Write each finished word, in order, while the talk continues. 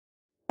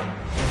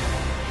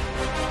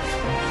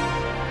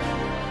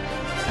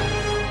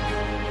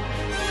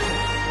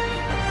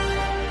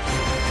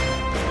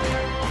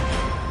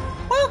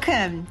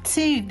welcome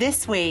to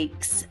this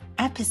week's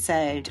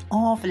episode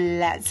of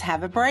Let's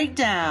Have a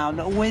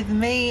Breakdown with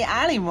me,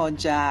 Ali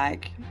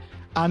Monjak.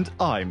 And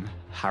I'm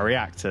Harry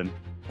Acton.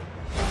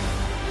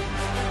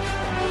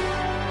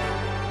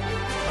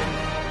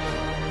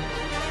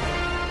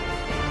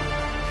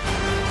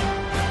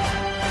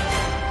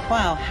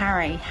 Well,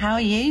 Harry, how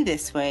are you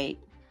this week?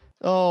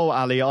 Oh,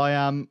 Ali, I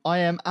am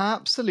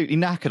absolutely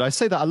knackered. I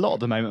say that a lot at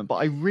the moment, but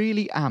I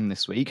really am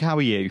this week. How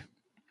are you?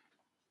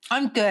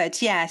 I'm good.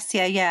 Yes.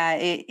 Yeah.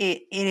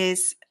 It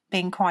is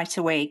been quite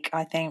a week,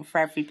 I think, for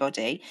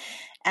everybody.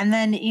 And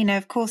then,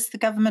 of course, the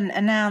government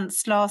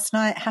announced last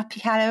night,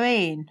 Happy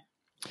Halloween.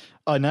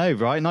 I know,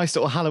 right? Nice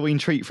little Halloween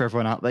treat for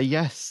everyone out there.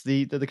 Yes,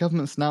 the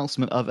government's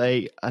announcement of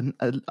a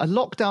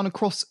lockdown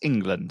across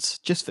England,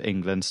 just for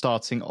England,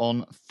 starting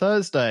on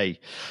Thursday.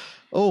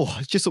 Oh,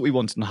 it's just what we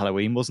wanted on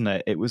Halloween, wasn't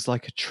it? It was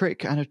like a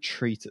trick and a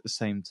treat at the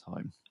same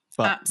time.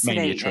 But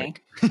absolutely. Mainly a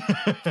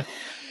trick.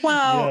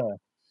 Well,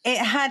 It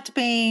had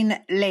been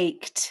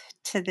leaked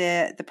to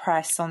the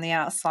press on the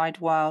outside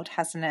world,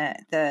 hasn't it?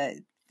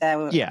 There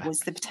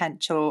was the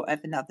potential of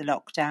another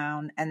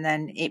lockdown, and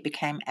then it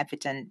became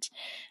evident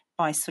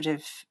by sort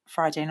of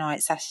Friday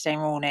night, Saturday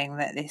morning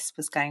that this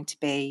was going to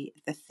be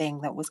the thing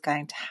that was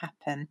going to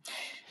happen.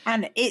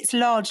 And it's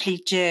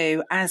largely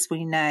due, as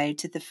we know,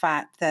 to the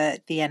fact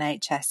that the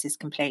NHS is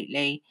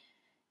completely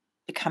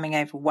becoming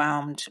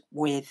overwhelmed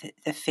with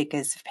the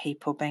figures of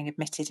people being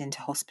admitted into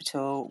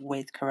hospital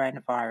with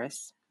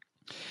coronavirus.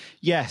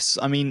 Yes,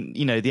 I mean,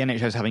 the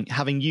NHS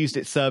having used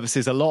its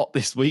services a lot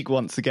this week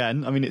once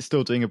again. I mean, it's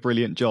still doing a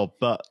brilliant job,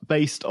 but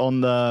based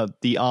on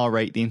the R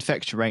rate, the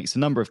infection rates, the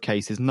number of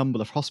cases,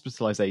 number of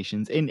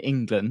hospitalisations in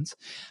England,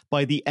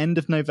 by the end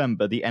of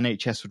November, the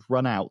NHS would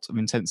run out of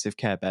intensive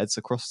care beds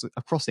across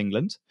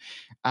England,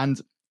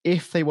 and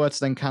if they were to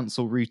then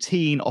cancel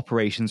routine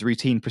operations,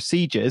 routine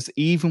procedures,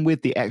 even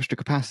with the extra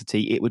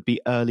capacity, it would be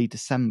early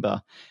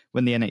December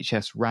when the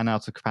NHS ran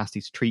out of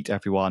capacity to treat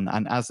everyone.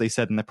 And as they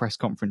said in the press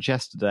conference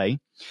yesterday,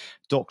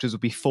 doctors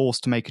would be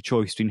forced to make a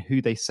choice between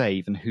who they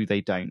save and who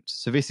they don't.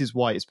 So this is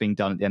why it's being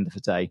done at the end of the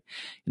day.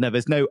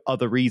 There's no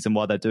other reason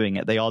why they're doing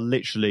it. They are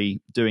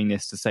literally doing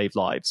this to save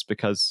lives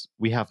because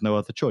we have no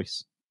other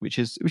choice, which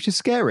is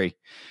scary,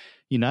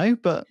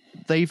 but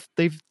they've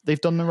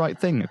done the right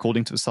thing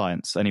according to the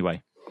science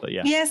anyway. But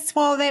yeah. Yes,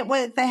 well,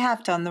 they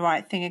have done the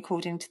right thing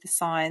according to the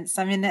science.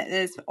 I mean,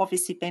 there's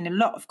obviously been a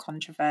lot of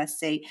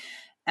controversy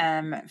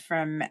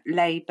from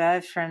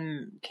Labour,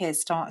 from Keir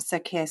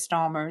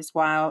Starmer as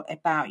well,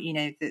 about,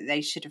 that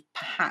they should have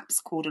perhaps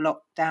called a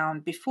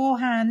lockdown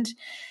beforehand.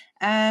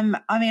 I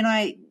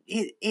mean,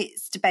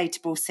 it's a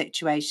debatable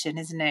situation,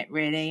 isn't it,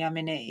 really? I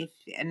mean,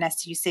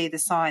 unless you see the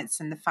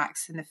science and the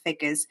facts and the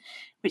figures,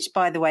 which,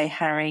 by the way,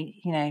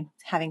 Harry,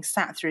 having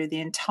sat through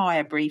the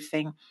entire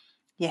briefing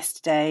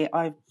yesterday,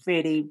 I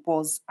really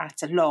was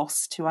at a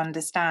loss to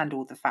understand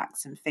all the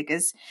facts and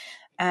figures,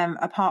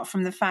 apart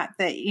from the fact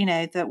that,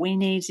 that we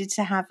needed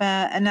to have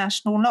a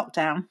national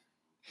lockdown.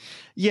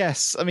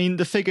 Yes, I mean,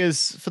 the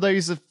figures, for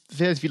those of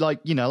you like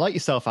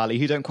yourself, Ali,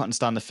 who don't quite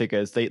understand the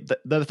figures, I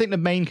think the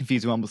main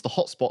confusing one was the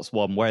hotspots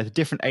one, where the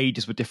different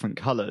ages were different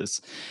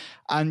colours.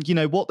 And,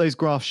 what those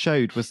graphs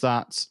showed was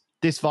that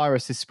this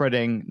virus is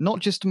spreading not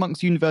just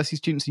amongst university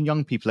students and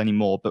young people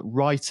anymore, but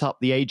right up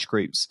the age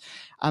groups.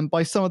 And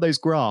by some of those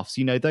graphs,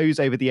 those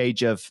over the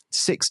age of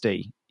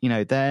 60,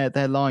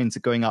 their lines are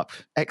going up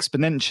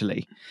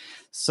exponentially.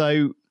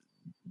 So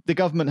the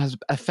government has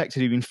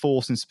effectively been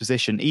forced into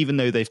position, even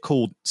though they've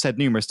said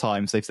numerous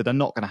times, they've said they're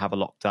not going to have a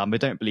lockdown. They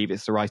don't believe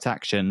it's the right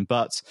action.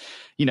 But,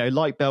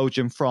 like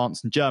Belgium,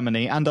 France and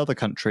Germany and other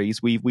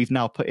countries, we've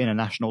now put in a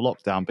national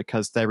lockdown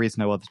because there is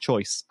no other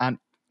choice. And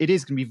it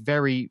is going to be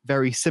very,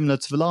 very similar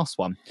to the last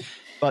one,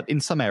 but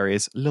in some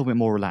areas, a little bit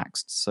more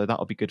relaxed. So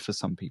that'll be good for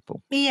some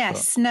people.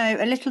 Yes,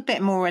 a little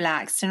bit more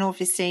relaxed. And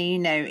obviously,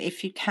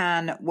 if you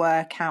can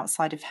work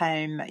outside of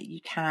home, you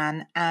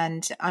can.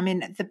 And I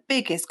mean, the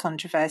biggest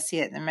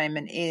controversy at the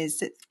moment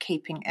is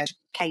keeping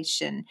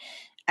education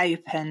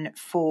open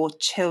for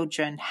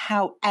children.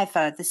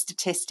 However, the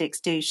statistics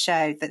do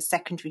show that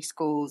secondary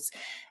schools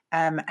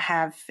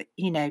have,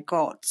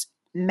 got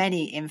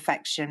many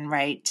infection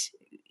rate,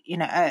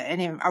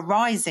 a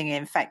rising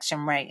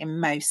infection rate in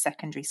most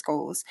secondary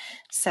schools.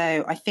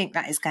 So I think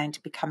that is going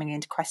to be coming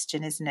into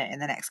question, isn't it, in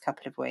the next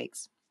couple of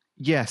weeks?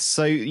 Yes.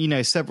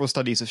 So, several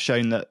studies have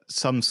shown that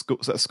some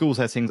school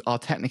settings are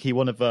technically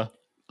one of the,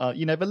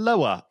 the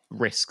lower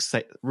risk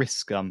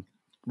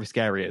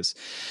areas.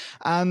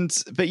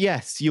 But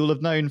yes, you'll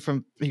have known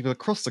from people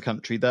across the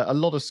country that a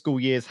lot of school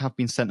years have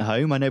been sent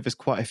home. I know there's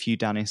quite a few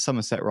down in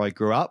Somerset where I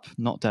grew up,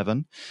 not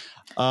Devon,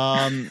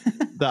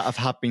 that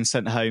have been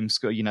sent home,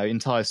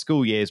 entire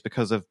school years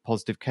because of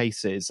positive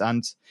cases.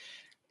 And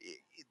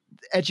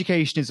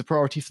education is a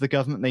priority for the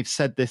government. They've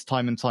said this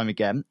time and time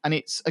again. And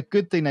it's a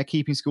good thing they're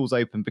keeping schools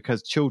open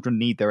because children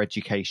need their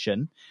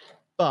education.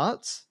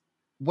 But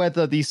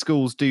whether these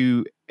schools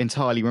do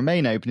entirely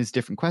remain open is a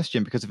different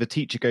question, because if a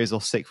teacher goes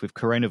off sick with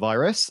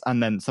coronavirus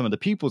and then some of the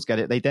pupils get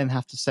it, they then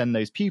have to send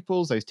those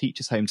pupils, those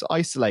teachers home to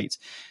isolate.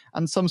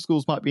 And some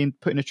schools might be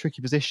put in a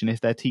tricky position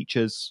if their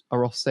teachers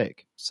are off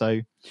sick.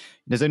 So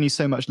there's only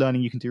so much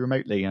learning you can do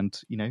remotely. And,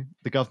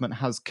 the government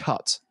has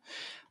cut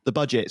the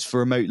budgets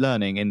for remote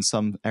learning in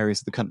some areas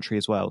of the country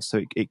as well.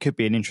 So it could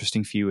be an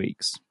interesting few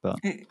weeks. But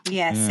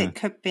yes, it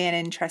could be an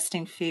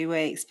interesting few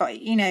weeks. But,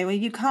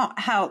 you can't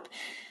help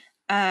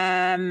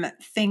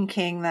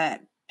thinking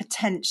that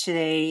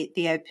potentially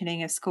the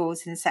opening of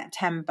schools in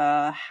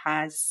September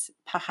has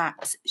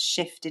perhaps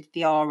shifted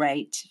the R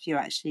rate. If you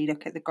actually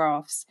look at the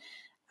graphs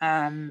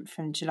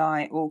from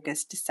July,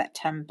 August to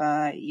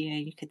September,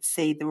 you could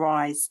see the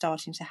rise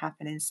starting to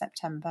happen in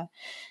September,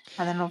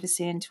 and then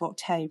obviously into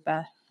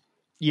October.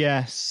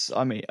 Yes,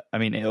 I mean,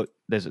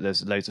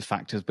 there's loads of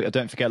factors, but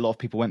don't forget a lot of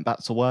people went back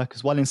to work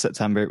as well in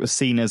September. It was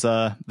seen as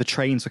the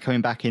trains were coming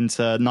back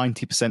into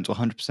 90% to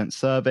 100%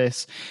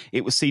 service.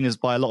 It was seen as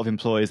by a lot of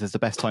employers as the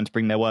best time to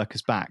bring their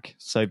workers back.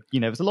 So,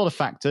 there's a lot of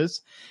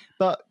factors.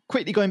 But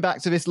quickly going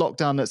back to this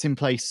lockdown that's in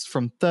place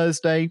from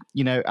Thursday,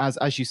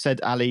 as you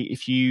said, Ali,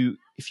 if you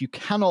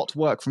cannot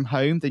work from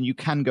home, then you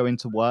can go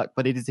into work,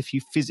 but it is if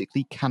you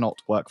physically cannot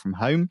work from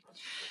home.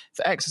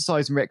 For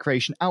exercise and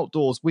recreation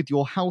outdoors with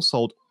your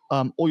household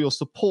or your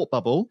support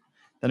bubble,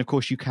 then of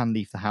course you can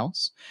leave the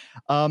house.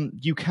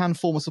 You can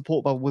form a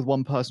support bubble with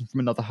one person from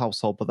another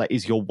household, but that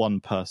is your one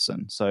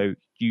person. So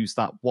use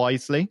that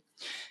wisely.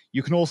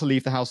 You can also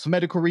leave the house for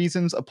medical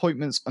reasons,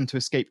 appointments, and to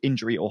escape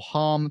injury or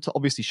harm, to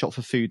obviously shop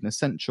for food and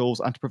essentials,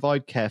 and to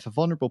provide care for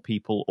vulnerable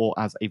people or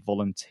as a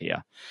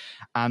volunteer.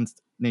 And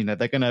they're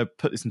going to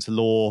put this into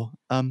law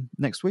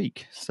next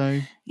week.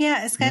 So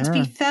it's going to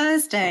be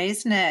Thursday,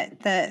 isn't it?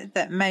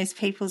 That most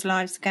people's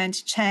lives are going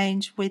to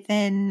change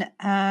within.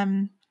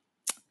 England.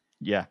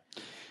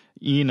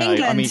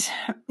 I mean,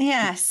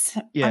 yes.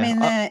 Yeah,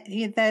 I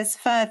mean, there's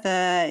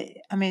further.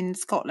 I mean,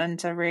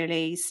 Scotland are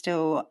really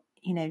still,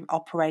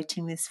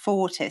 operating this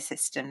Fortis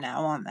system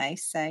now, aren't they?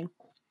 So.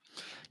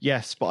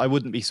 Yes, but I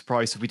wouldn't be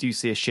surprised if we do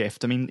see a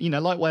shift. I mean,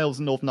 like Wales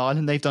and Northern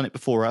Ireland, they've done it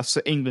before us.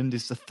 So England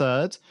is the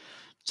third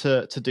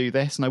to do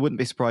this, and I wouldn't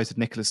be surprised if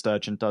Nicola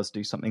Sturgeon does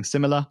do something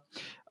similar.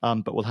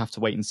 But we'll have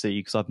to wait and see,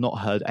 because I've not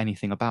heard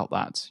anything about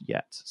that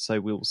yet. So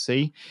we'll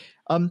see.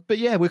 But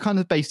yeah, we're kind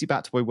of basically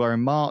back to where we were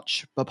in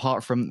March,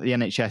 apart from the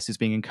NHS is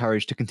being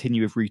encouraged to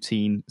continue with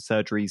routine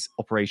surgeries,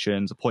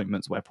 operations,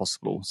 appointments where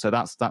possible. So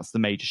that's the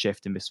major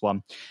shift in this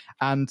one.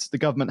 And the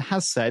government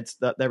has said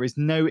that there is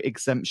no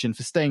exemption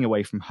for staying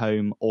away from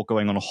home or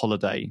going on a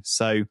holiday.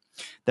 So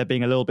they're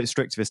being a little bit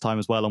strict this time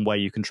as well on where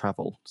you can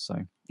travel. So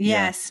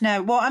yes,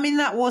 no. Well, I mean,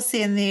 that was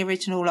in the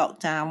original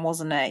lockdown,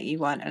 wasn't it? You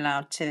weren't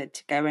allowed to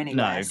go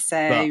anywhere. No,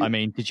 so, but I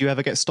mean, did you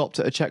ever get stopped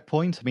at a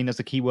checkpoint? I mean, as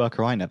a key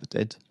worker, I never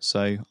did.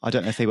 So I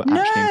don't know if they were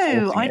actually enforcing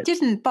it. No, I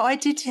didn't. But I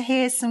did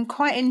hear some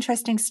quite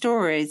interesting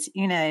stories.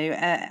 When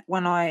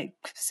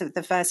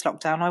the first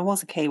lockdown, I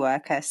was a key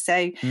worker.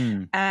 So,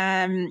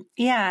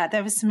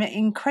 there was some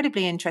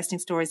incredibly interesting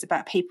stories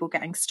about people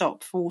getting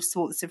stopped for all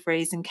sorts of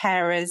reasons,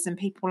 carers and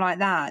people like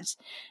that.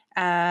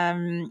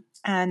 And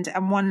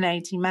one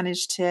lady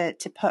managed to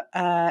put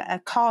a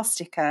car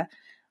sticker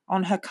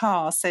on her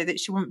car so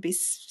that she wouldn't be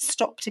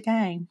stopped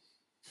again.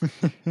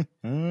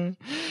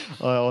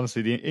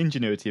 Honestly, the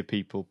ingenuity of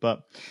people.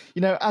 But,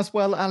 as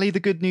well, Ali, the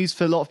good news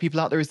for a lot of people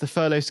out there is the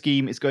furlough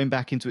scheme is going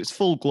back into its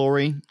full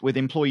glory, with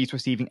employees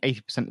receiving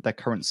 80% of their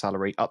current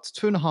salary, up to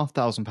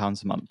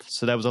 £2,500 a month.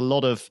 So there was a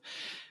lot of,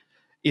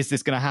 is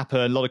this going to happen?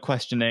 A lot of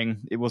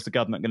questioning. Was the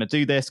government going to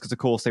do this? Because, of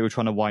course, they were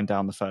trying to wind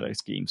down the furlough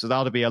scheme. So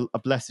that'll be a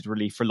blessed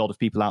relief for a lot of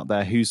people out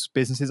there whose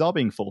businesses are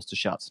being forced to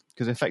shut.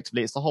 Because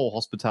effectively, it's the whole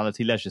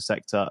hospitality leisure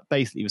sector,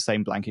 basically the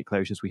same blanket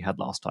closures we had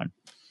last time.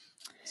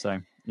 So,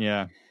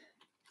 yeah.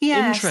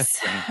 Yes.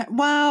 Interesting.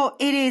 Well,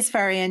 it is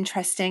very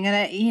interesting.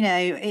 And,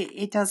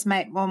 it does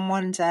make one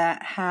wonder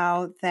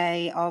how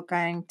they are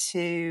going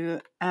to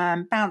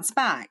bounce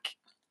back.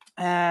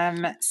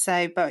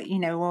 But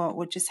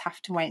we'll just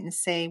have to wait and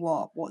see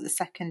what the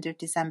 2nd of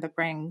December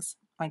brings,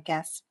 I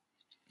guess.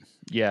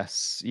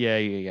 Yes.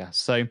 Yeah.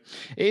 So it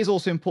is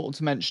also important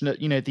to mention that,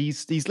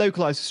 these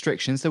localized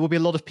restrictions, there will be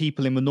a lot of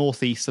people in the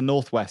northeast and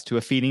northwest who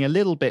are feeling a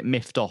little bit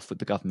miffed off with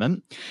the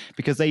government,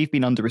 because they've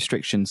been under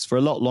restrictions for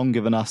a lot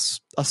longer than us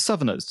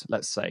southerners,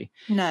 let's say.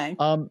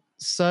 No.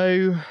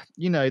 So,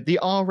 the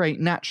R rate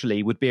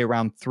naturally would be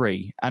around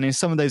 3. And in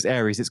some of those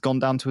areas, it's gone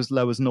down to as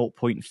low as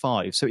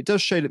 0.5. So it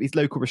does show that these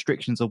local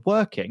restrictions are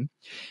working.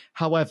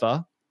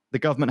 However, the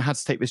government had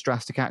to take this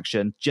drastic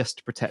action just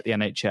to protect the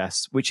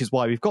NHS, which is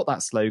why we've got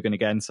that slogan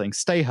again saying,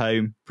 stay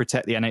home,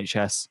 protect the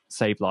NHS,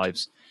 save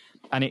lives.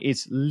 And it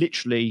is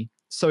literally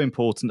so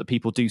important that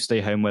people do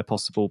stay home where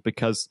possible,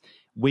 because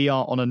we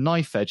are on a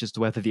knife edge as to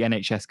whether the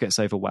NHS gets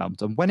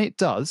overwhelmed. And when it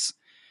does,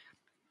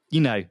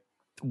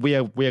 we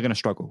are going to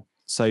struggle.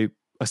 So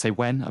I say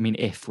when, I mean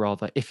if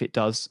rather, if it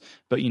does.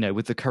 But,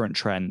 with the current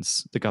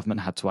trends, the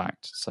government had to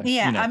act. So,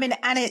 Yeah, I mean,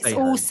 and it's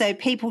also,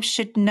 people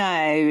should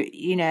know,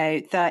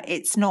 that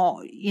it's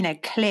not,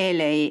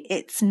 clearly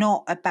it's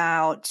not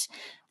about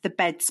the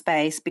bed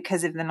space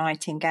because of the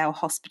Nightingale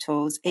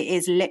hospitals. It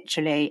is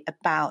literally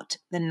about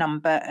the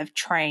number of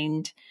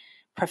trained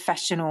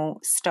professional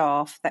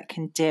staff that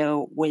can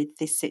deal with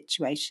this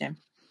situation.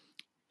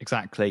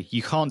 Exactly.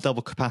 You can't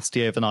double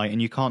capacity overnight,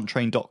 and you can't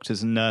train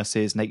doctors and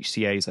nurses and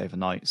HCAs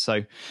overnight.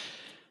 So,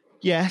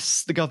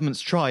 yes, the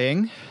government's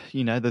trying.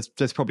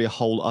 There's probably a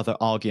whole other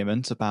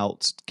argument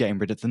about getting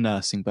rid of the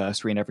nursing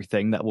bursary and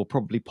everything that will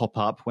probably pop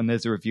up when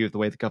there's a review of the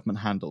way the government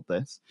handled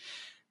this.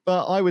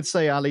 But I would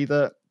say, Ali,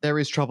 that there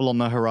is trouble on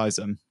the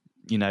horizon.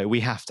 We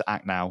have to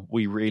act now.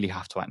 We really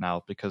have to act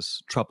now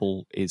because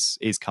trouble is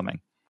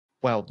coming.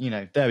 Well,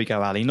 there we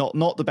go, Ali.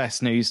 Not the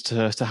best news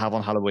to have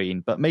on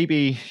Halloween, but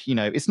maybe,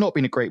 it's not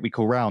been a great week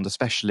all round,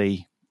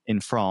 especially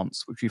in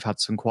France, which we've had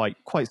some quite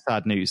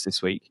sad news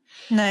this week.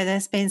 No,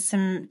 there's been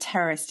some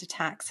terrorist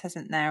attacks,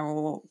 hasn't there,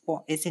 or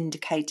what is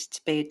indicated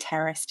to be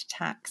terrorist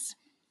attacks?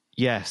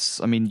 Yes,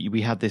 I mean,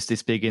 we had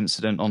this big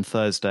incident on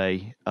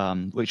Thursday,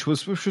 which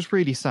was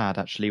really sad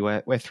actually,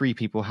 where 3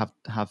 people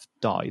have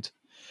died.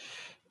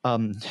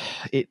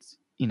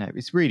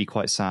 It's really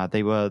quite sad.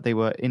 They were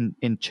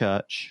in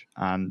church,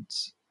 and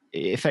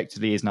it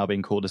effectively is now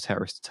being called a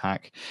terrorist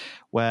attack,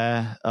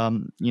 where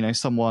a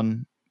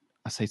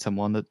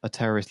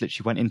terrorist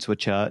literally went into a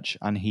church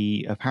and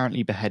he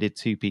apparently beheaded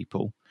 2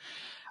 people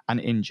and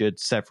injured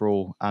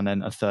several, and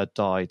then a third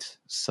died.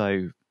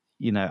 So,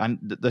 and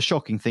the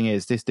shocking thing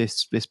is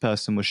this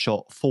person was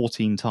shot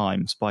 14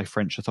 times by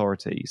French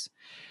authorities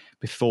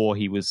before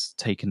he was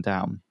taken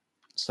down.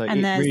 So,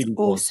 and there's really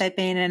also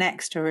been an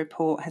extra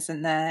report,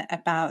 hasn't there,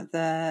 about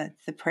the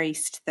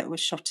priest that was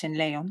shot in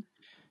Lyon?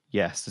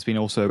 Yes, there's been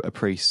also a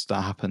priest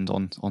that happened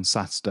on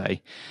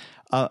Saturday.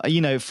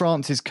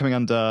 France is coming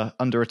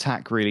under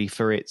attack really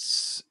for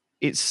its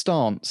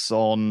stance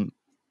on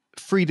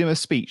freedom of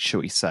speech,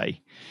 shall we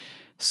say.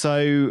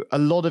 So a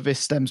lot of this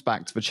stems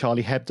back to the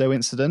Charlie Hebdo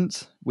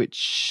incident,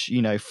 which,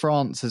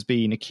 France has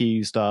been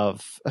accused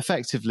of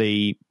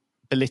effectively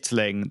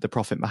belittling the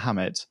Prophet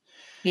Muhammad.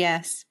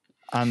 Yes.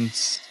 And,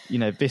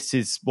 this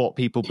is what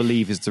people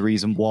believe is the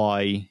reason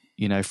why,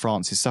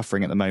 France is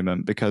suffering at the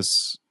moment,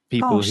 because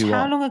people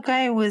how long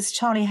ago was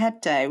Charlie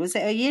Hebdo? Was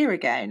it a year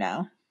ago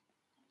now?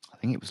 I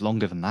think it was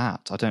longer than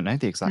that. I don't know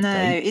the exact date.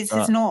 No,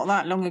 it's not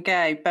that long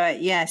ago.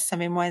 But yes, I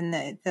mean, when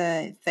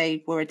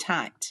they were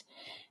attacked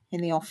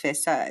in the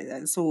office,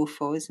 that's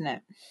awful, isn't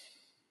it?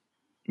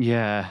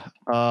 Yeah.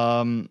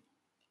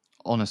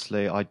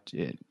 Honestly,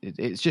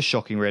 it's just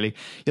shocking, really.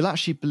 You'll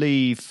actually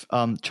believe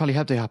Charlie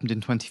Hebdo happened in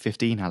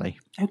 2015, Ali.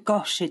 Oh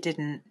gosh, it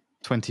didn't.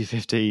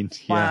 2015.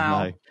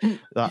 Wow. Yeah,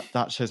 no,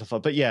 that shows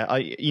off. But yeah,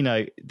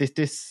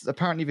 this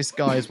apparently this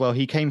guy as well.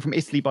 He came from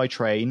Italy by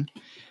train.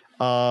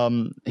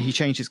 He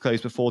changed his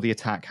clothes before the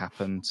attack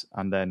happened,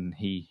 and then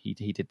he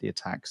did the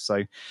attack.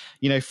 So,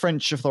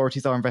 French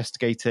authorities are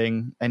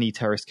investigating any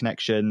terrorist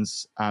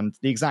connections, and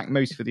the exact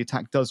motive for the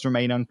attack does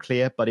remain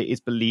unclear, but it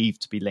is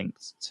believed to be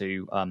linked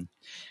to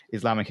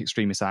Islamic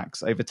extremist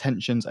acts over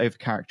tensions over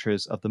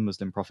characters of the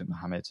Muslim Prophet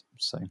Muhammad.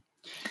 So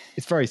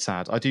it's very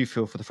sad. I do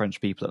feel for the French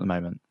people at the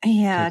moment.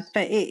 Yeah,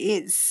 but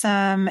it's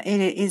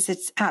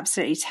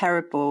absolutely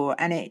terrible,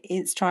 and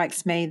it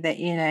strikes me that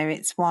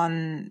it's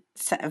one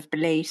set of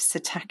beliefs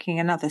attacking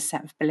another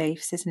set of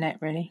beliefs, isn't it?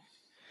 Really?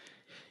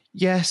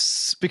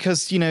 Yes,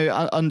 because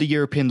under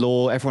European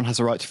law, everyone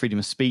has a right to freedom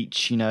of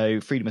speech.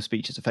 Freedom of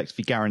speech is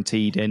effectively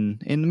guaranteed in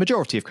the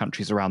majority of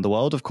countries around the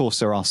world. Of course,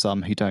 there are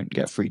some who don't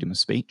get freedom of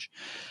speech,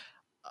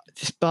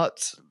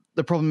 but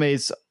the problem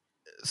is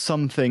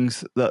some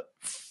things that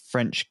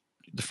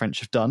the French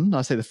have done.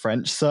 I say the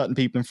French, certain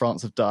people in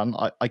France have done,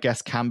 I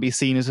guess can be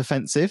seen as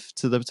offensive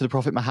to the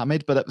Prophet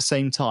Muhammad, but at the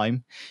same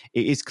time,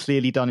 it is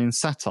clearly done in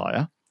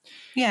satire.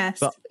 Yes.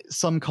 But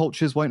some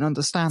cultures won't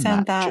understand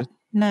that.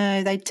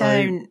 No, they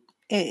don't.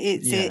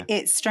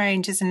 It's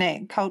strange, isn't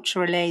it?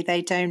 Culturally,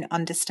 they don't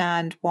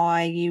understand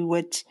why you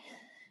would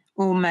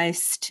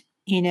almost,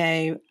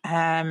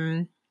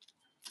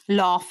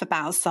 laugh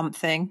about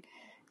something.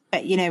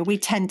 But, we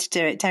tend to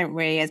do it, don't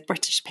we, as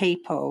British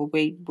people?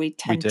 We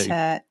tend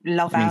to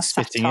love our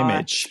spitting satire.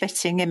 Image.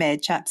 Spitting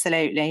Image,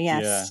 absolutely,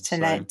 yes,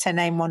 to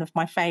name one of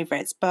my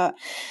favourites. But,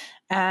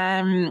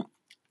 this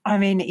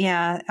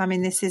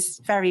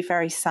is very,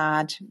 very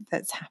sad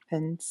that's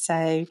happened.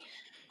 So,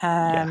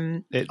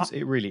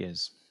 it really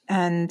is.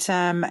 And,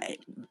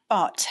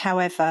 but,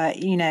 however,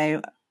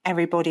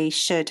 everybody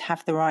should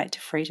have the right to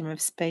freedom of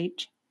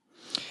speech.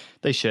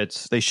 They should.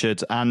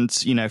 And,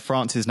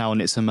 France is now in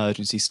its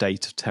emergency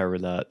state of terror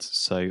alert.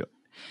 So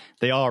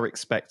they are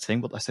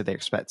expecting,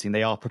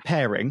 they are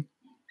preparing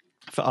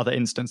for other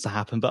incidents to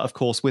happen. But of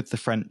course, with the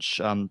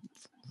French,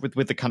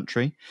 with the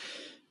country,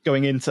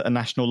 going into a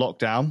national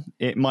lockdown,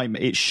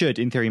 it should,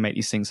 in theory, make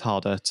these things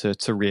harder to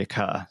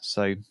reoccur.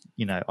 So,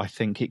 I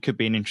think it could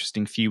be an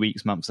interesting few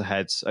weeks, months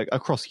ahead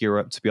across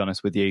Europe, to be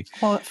honest with you.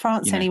 Well,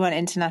 France only went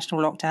into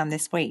national lockdown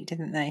this week,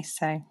 didn't they?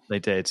 So they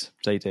did.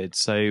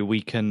 So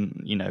we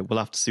can, we'll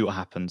have to see what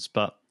happens.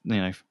 But,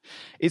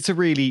 it's a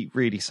really,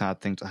 really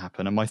sad thing to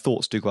happen. And my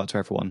thoughts do go out to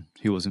everyone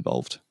who was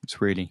involved.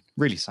 It's really,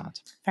 really sad.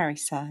 Very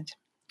sad.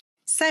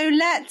 So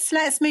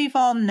let's move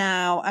on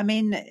now. I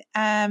mean,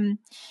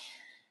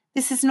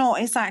 this is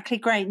not exactly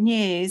great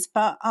news,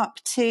 but up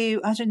to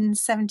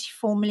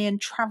 174 million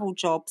travel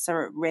jobs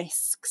are at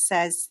risk,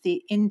 says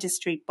the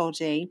industry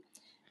body.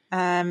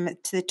 To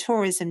the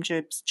tourism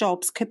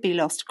jobs could be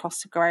lost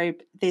across the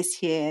globe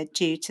this year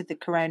due to the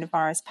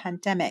coronavirus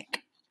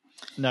pandemic.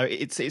 No,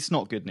 it's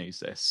not good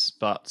news, this.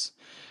 But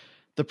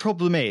the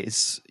problem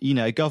is,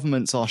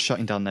 governments are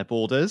shutting down their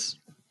borders,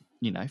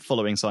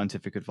 following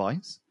scientific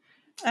advice.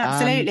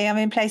 Absolutely. I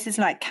mean, places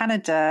like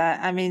Canada,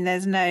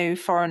 there's no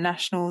foreign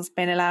nationals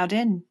being allowed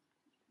in.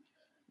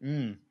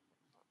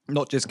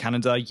 Not just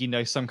Canada,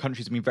 some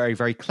countries have been very,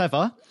 very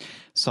clever,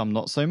 some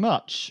not so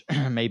much.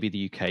 Maybe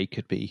the UK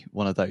could be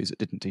one of those that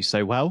didn't do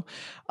so well.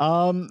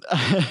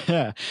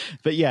 But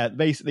yeah,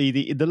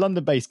 basically the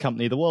London-based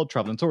company, the World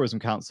Travel and Tourism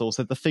Council,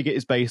 said the figure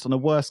is based on a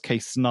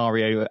worst-case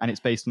scenario, and it's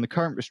based on the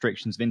current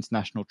restrictions of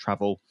international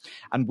travel,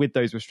 and with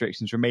those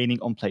restrictions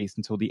remaining on place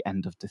until the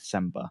end of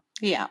December.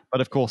 Yeah. But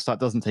of course, that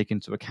doesn't take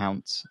into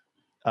account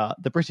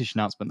the British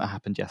announcement that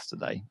happened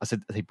yesterday. I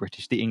said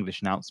British, the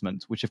English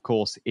announcement, which of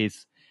course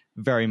is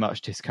very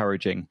much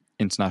discouraging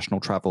international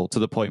travel to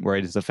the point where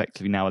it is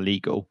effectively now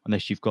illegal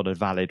unless you've got a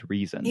valid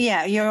reason.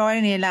 Yeah, you're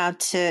only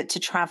allowed to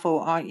travel,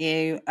 aren't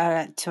you,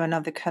 to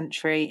another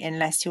country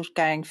unless you're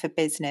going for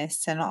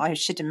business. And I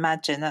should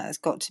imagine that has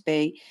got to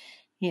be,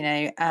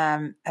 a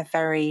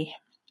very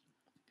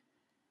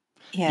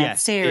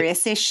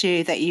serious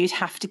issue that you'd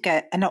have to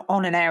get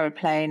on an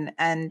aeroplane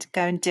and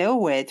go and deal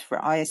with,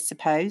 I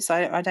suppose.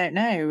 I don't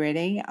know,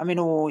 really.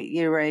 Or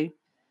Eurostar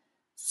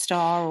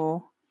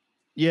or...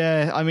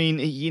 Yeah,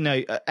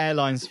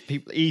 airlines,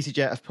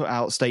 EasyJet have put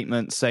out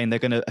statements saying they're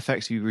going to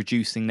effectively be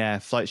reducing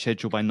their flight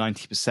schedule by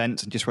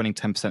 90% and just running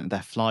 10% of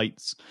their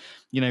flights.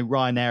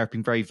 Ryanair have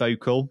been very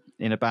vocal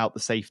about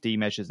the safety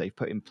measures they've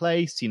put in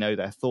place,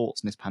 their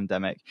thoughts on this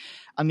pandemic.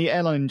 And the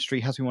airline industry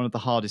has been one of the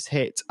hardest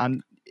hit.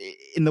 And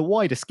in the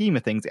wider scheme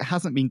of things, it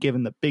hasn't been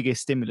given the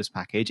biggest stimulus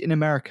package. In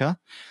America,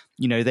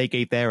 they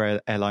gave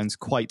their airlines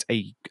quite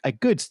a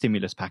good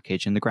stimulus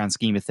package in the grand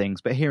scheme of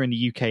things. But here in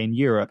the UK and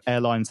Europe,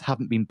 airlines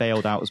haven't been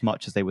bailed out as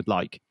much as they would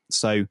like.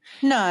 So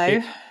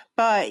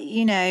but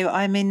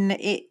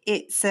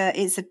it's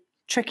a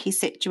tricky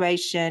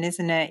situation,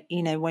 isn't it?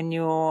 When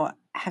you're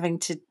having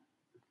to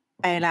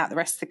bail out the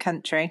rest of the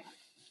country.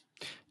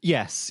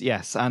 Yes.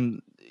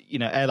 And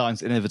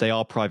airlines, at the end of the day,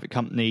 are private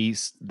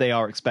companies. They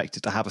are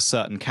expected to have a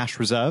certain cash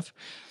reserve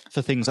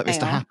for things like this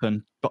to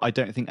happen. But I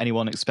don't think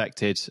anyone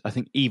expected, I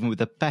think even with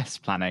the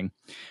best planning,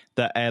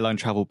 that airline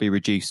travel will be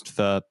reduced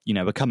for,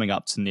 we're coming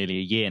up to nearly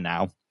a year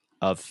now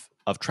of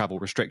travel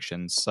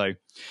restrictions. So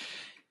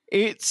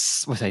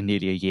it's, we'll say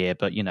nearly a year,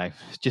 but,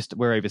 just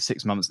we're over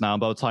 6 months now.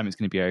 And by the time it's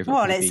going to be over.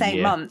 Well, it's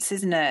 8 months,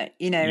 isn't it?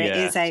 It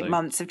is 8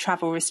 months of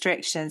travel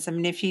restrictions.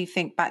 If you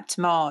think back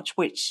to March,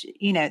 which,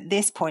 at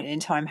this point in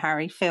time,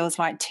 Harry, feels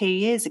like 2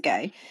 years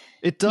ago.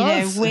 It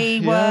does.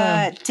 We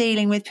were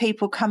dealing with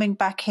people coming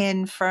back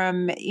in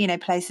from,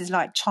 places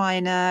like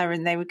China,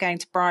 and they were going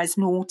to Brize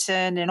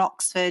Norton and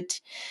Oxford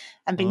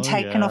and been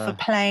taken off a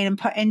plane and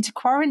put into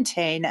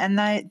quarantine.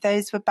 And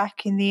those were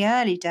back in the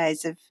early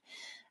days of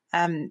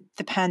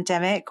the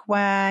pandemic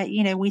where,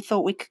 we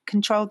thought we could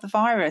control the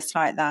virus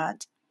like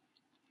that.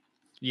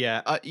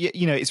 Yeah.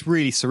 It's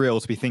really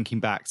surreal to be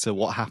thinking back to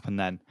what happened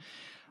then.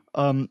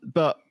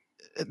 But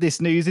this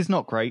news is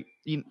not great.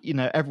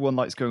 Everyone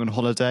likes going on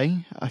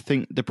holiday. I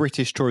think the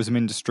British tourism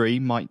industry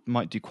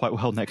might do quite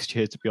well next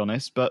year, to be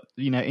honest. But,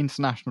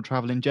 international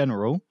travel in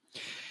general,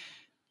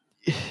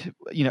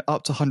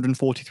 up to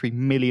 143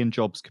 million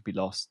jobs could be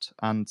lost.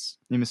 And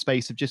in the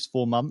space of just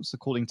 4 months,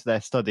 according to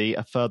their study,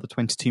 a further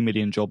 22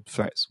 million job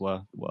threats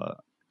were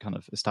kind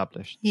of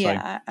established.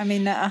 Yeah, so,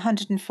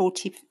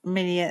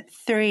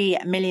 143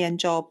 million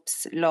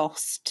jobs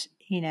lost,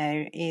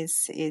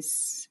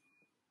 is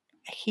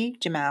a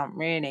huge amount,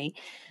 really.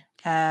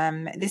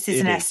 This is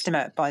an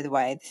estimate, by the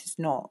way. This is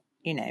not,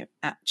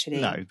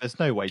 actually. No, there's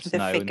no way to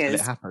know figures. Until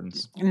it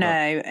happens.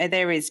 No,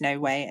 there is no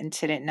way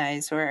until it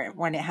knows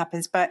when it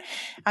happens. But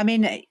I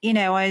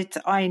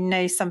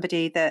know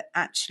somebody that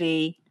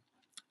actually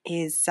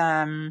is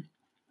an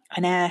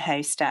air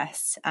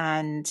hostess,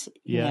 and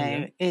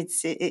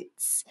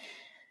it's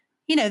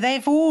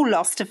they've all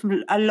lost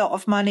a lot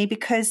of money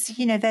because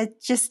there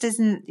just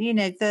isn't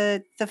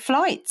the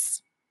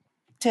flights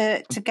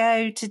to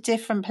go to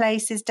different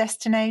places,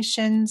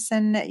 destinations,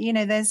 and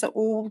there's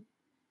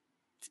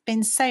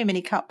been so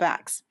many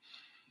cutbacks.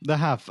 There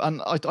have,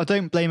 and I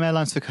don't blame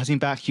airlines for cutting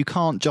back. You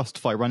can't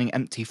justify running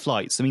empty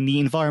flights. The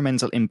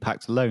environmental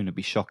impact alone would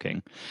be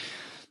shocking.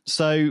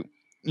 So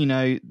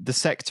the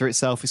sector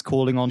itself is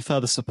calling on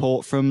further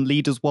support from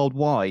leaders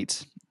worldwide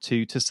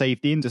to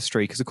save the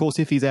industry. Because, of course,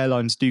 if these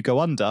airlines do go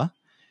under,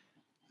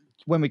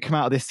 when we come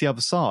out of this the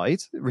other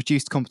side,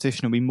 reduced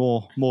competition will be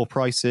more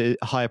prices,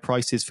 higher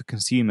prices for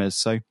consumers.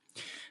 So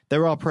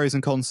there are pros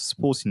and cons to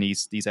supporting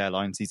these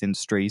airlines, these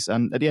industries,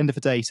 and at the end of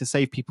the day, to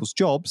save people's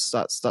jobs,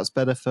 that's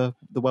better for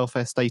the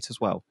welfare state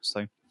as well.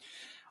 So,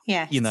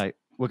 yes,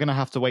 we're going to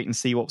have to wait and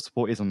see what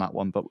support is on that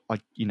one. But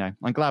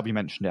I'm glad we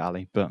mentioned it,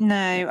 Ali. But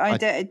no,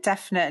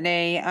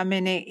 definitely. I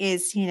mean, it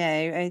is.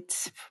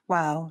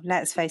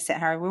 Let's face it,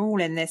 Harry. We're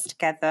all in this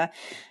together.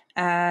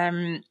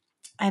 And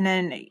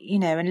then,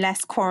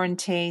 unless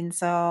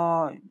quarantines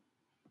are,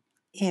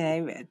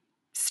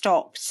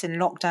 stopped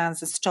and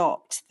lockdowns are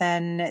stopped,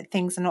 then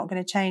things are not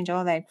going to change,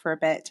 are they, for a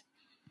bit?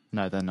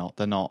 No, they're not.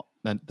 They're not.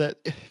 They're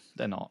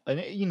not.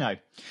 And,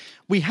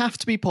 we have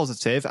to be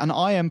positive, and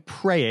I am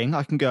praying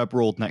I can go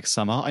abroad next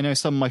summer. I know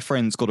some of my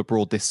friends got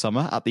abroad this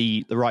summer at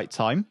the right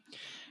time.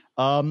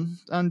 And,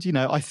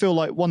 I feel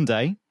like one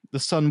day the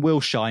sun will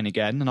shine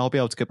again and I'll be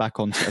able to go back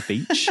onto a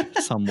beach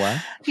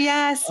somewhere.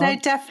 Yes, no,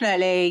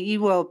 definitely.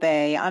 You will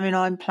be. I mean,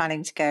 I'm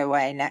planning to go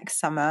away next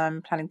summer.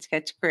 I'm planning to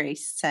go to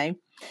Greece. So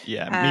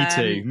yeah,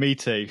 me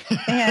too.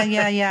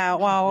 yeah.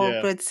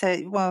 Well, good.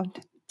 So,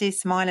 do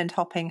some island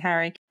hopping,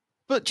 Harry.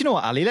 But do you know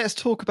what, Ali? Let's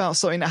talk about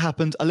something that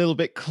happened a little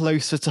bit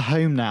closer to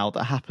home now,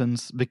 that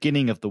happened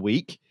beginning of the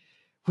week,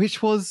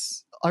 which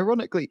was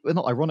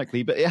not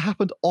ironically, but it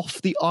happened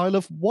off the Isle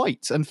of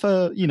Wight. And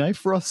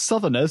for us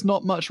Southerners,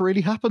 not much really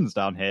happens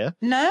down here.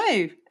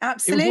 No,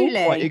 absolutely. It was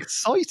all quite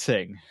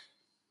exciting.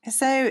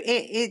 So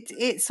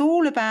it's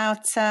all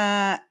about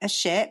a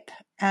ship,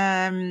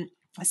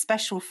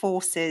 Special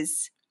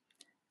Forces,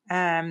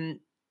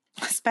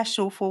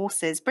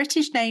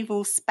 British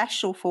Naval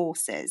Special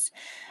Forces.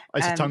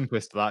 It's a tongue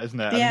twister, that,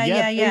 isn't it?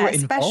 Yeah.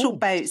 Special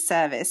boat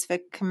service for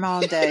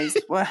commandos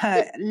were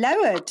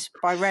lowered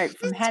by rope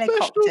from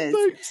helicopters.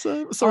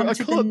 Sorry, I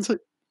can't.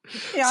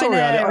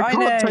 I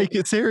can't take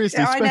it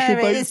seriously.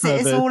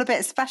 It's all a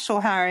bit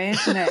special, Harry,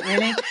 isn't it?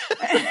 Really.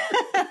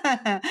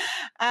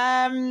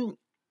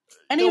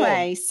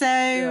 Anyway,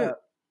 so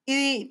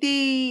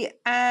the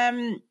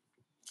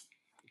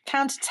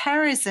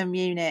counter-terrorism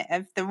unit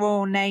of the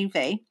Royal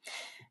Navy,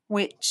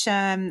 which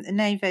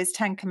NAVO's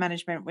tanker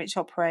management, which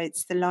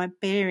operates the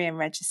Liberian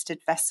registered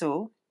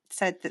vessel,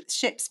 said that the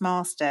ship's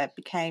master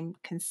became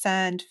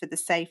concerned for the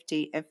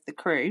safety of the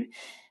crew,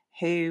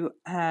 who,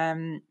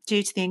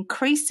 due to the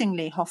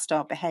increasingly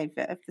hostile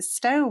behaviour of the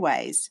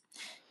stowaways,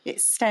 it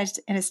said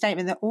in a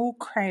statement that all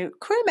crew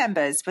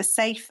members were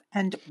safe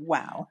and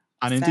well.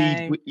 And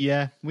indeed,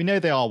 we know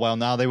they are well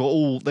now. They were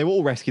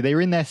all rescued. They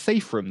were in their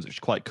safe rooms, which is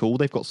quite cool.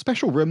 They've got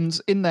special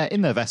rooms in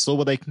their vessel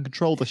where they can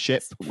control the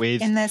ship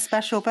with in their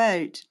special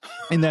boat.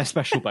 In their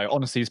special boat,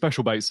 honestly,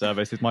 special boat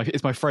service is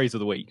my phrase of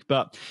the week.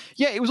 But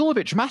yeah, it was all a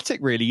bit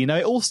dramatic, really.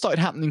 It all started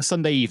happening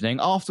Sunday evening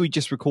after we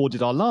just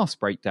recorded our last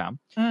breakdown.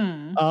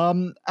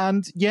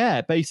 And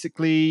yeah,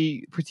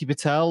 basically, Priti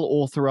Patel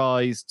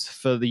authorised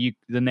for the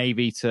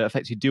Navy to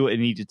effectively do what it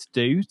needed to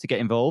do to get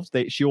involved.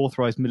 She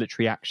authorised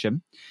military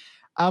action.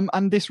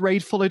 And this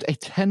raid followed a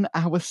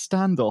 10-hour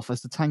standoff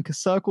as the tanker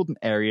circled an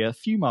area a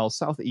few miles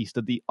southeast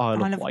of the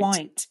Isle of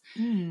Wight.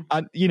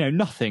 And,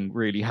 nothing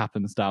really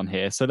happens down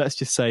here. So let's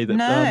just say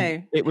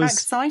that it was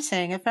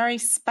exciting, a very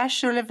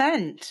special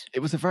event.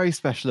 It was a very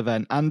special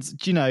event. And,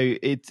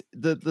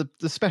 the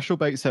special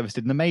boat service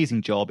did an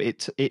amazing job.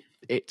 It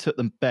took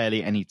them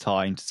barely any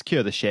time to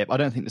secure the ship. I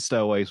don't think the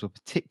stowaways were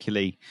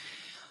particularly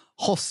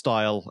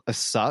hostile as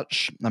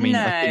such. I mean,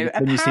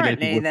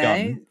 apparently,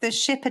 though, the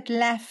ship had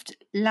left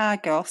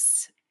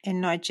Lagos in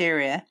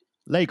Nigeria.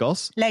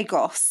 Lagos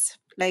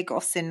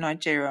in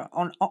Nigeria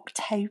on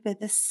October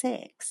the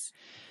 6th.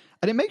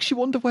 And it makes you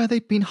wonder where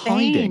they've been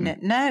hiding.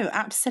 No,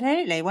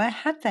 absolutely. Where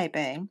had they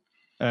been?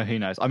 Who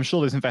knows? I'm sure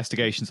there's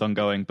investigations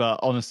ongoing, but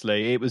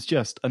honestly, it was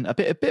just a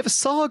bit of a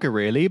saga,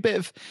 really, a bit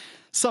of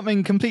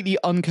something completely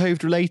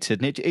uncoved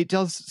related. And it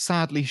does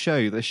sadly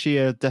show the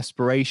sheer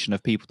desperation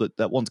of people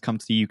that want to come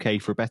to the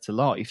UK for a better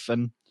life.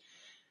 And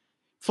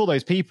for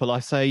those people, I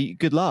say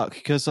good luck,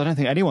 because I don't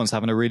think anyone's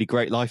having a really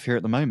great life here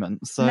at the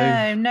moment. So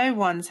no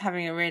one's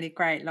having a really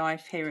great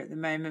life here at the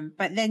moment.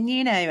 But then,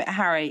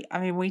 Harry, I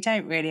mean, we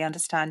don't really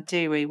understand,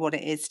 do we, what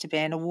it is to be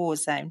in a war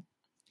zone?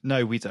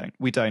 No, we don't.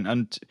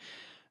 And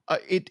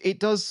it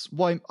does.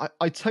 Why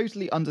I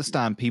totally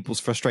understand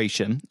people's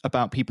frustration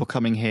about people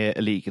coming here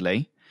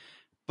illegally,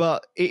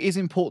 but it is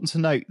important to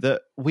note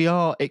that we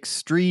are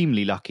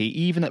extremely lucky.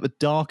 Even at the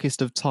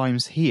darkest of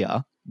times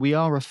here, we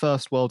are a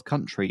first world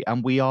country,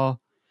 and we are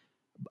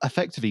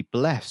effectively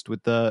blessed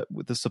with the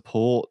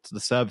support, the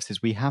services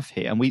we have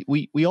here, and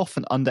we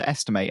often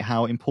underestimate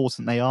how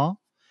important they are.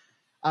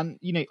 And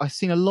I've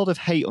seen a lot of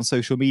hate on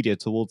social media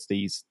towards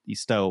these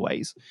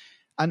stowaways,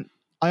 and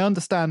I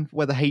understand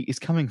where the hate is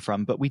coming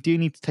from, but we do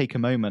need to take a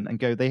moment and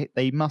go,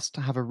 they must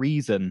have a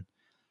reason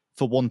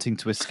for wanting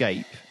to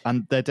escape,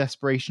 and their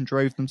desperation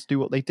drove them to do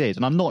what they did.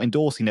 And I'm not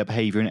endorsing their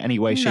behaviour in any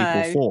way, shape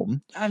or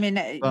form. I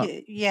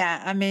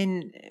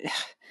mean,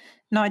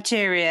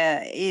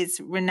 Nigeria is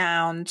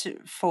renowned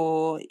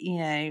for,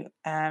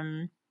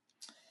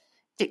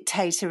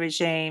 dictator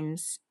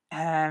regimes,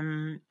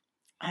 and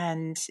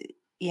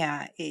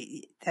yeah,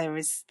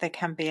 there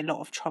can be a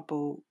lot of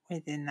trouble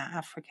within that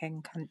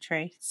African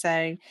country.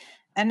 So,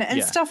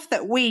 and stuff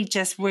that we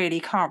just really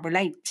can't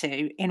relate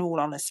to. In all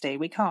honesty,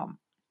 we can't.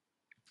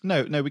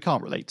 No, we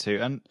can't relate to.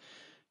 And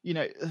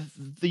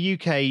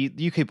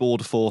the UK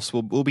border force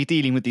will be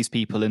dealing with these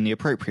people in the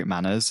appropriate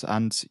manners,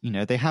 and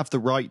they have the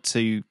right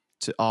to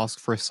ask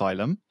for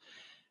asylum.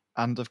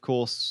 And of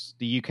course,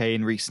 the UK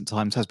in recent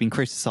times has been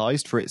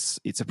criticised for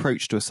its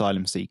approach to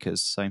asylum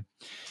seekers. So,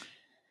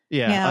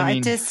 yeah, I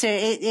mean,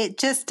 it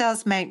just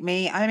does make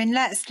me. I mean,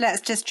 let's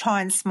just try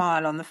and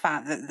smile on the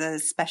fact that the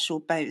Special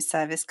Boat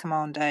Service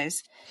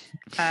Commandos,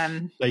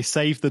 they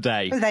saved the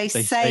day. They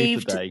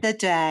saved the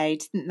day,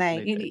 didn't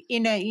they?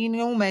 They you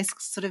can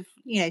almost sort of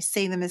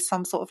see them as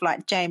some sort of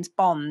like James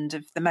Bond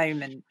of the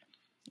moment.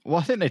 Well,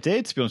 I think they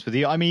did, to be honest with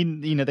you. I mean,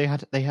 they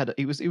had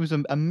it was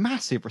a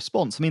massive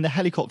response. I mean, the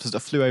helicopters that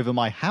flew over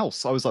my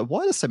house, I was like,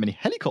 why are there so many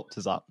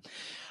helicopters up?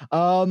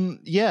 It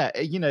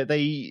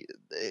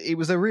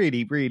was a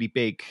really, really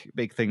big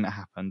thing that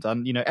happened.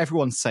 And,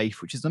 everyone's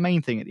safe, which is the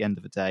main thing at the end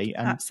of the day.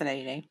 And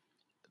absolutely.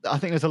 I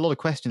think there's a lot of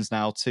questions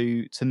now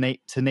to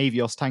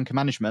Navios Tanker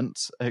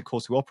Management, of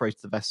course, who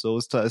operated the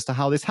vessels, as to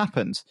how this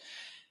happened.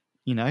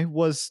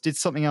 Did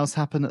something else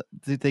happen?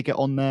 Did they get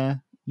on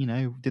there?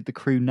 Did the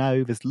crew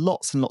know? There's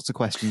lots and lots of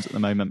questions at the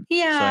moment.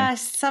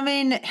 Yes, so. I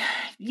mean,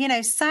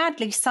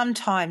 sadly,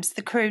 sometimes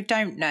the crew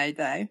don't know,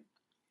 though.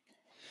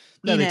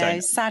 No, they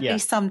don't. Sadly,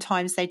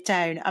 sometimes they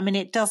don't. I mean,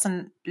 it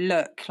doesn't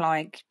look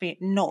like,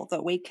 not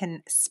that we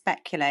can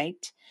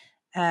speculate,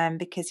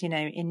 because,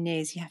 in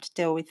news you have to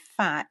deal with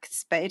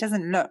facts, but it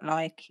doesn't look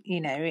like,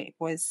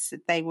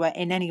 they were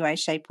in any way,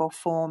 shape or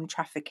form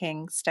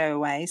trafficking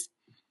stowaways.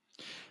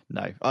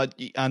 No,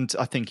 and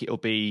I think it'll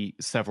be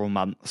several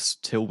months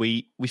till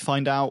we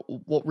find out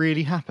what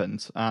really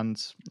happened,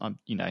 and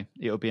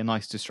it'll be a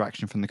nice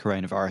distraction from the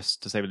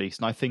coronavirus, to say the least.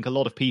 And I think a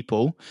lot of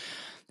people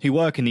who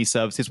work in these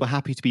services were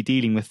happy to be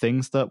dealing with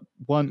things that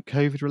weren't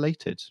COVID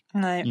related.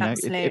 No,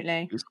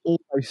 absolutely, it was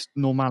almost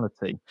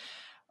normality.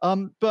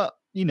 But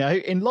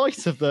in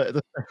light of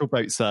the Special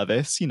Boat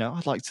Service,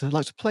 I'd like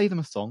to play them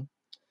a song.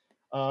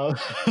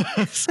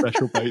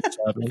 Special Boat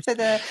Service for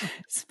the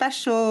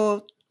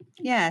special.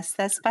 Yes,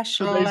 their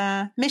special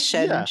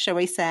mission, shall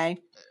we say.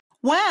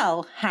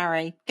 Well,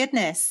 Harry,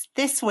 goodness,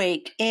 this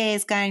week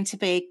is going to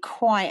be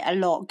quite a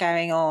lot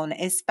going on,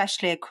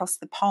 especially across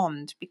the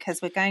pond,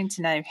 because we're going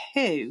to know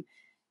who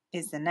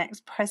is the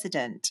next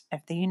president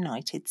of the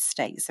United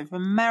States of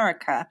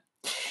America.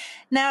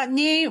 Now,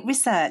 new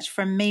research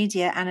from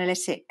media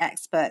analytic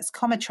experts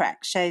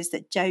Cometrack shows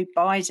that Joe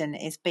Biden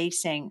is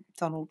beating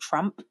Donald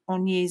Trump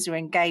on user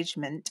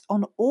engagement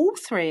on all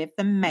three of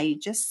the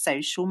major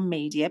social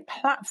media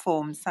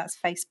platforms. That's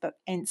Facebook,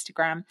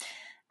 Instagram,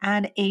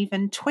 and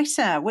even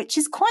Twitter, which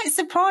is quite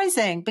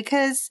surprising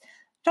because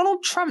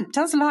Donald Trump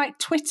does like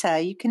Twitter.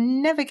 You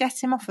can never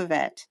get him off of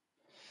it.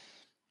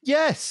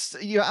 Yes,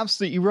 you're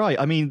absolutely right.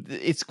 I mean,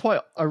 it's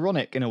quite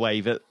ironic in a way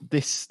that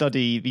this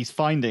study, these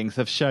findings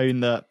have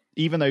shown that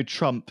even though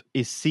Trump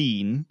is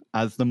seen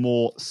as the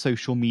more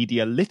social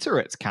media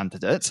literate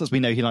candidate, as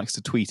we know he likes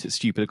to tweet at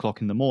stupid o'clock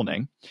in the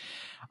morning,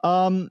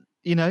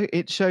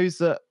 it shows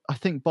that I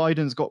think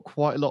Biden's got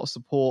quite a lot of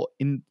support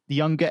in the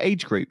younger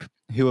age group,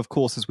 who, of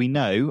course, as we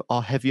know,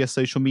 are heavier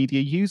social media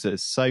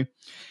users. So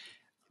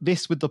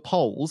this with the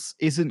polls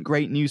isn't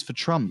great news for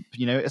Trump,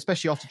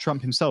 especially after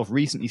Trump himself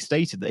recently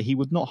stated that he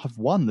would not have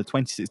won the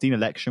 2016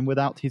 election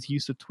without his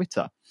use of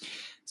Twitter.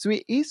 So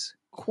it is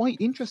quite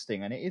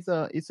interesting, and it's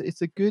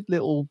a good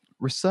little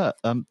research,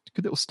 good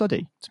little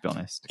study, to be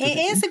honest. It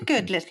is a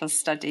good little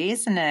study,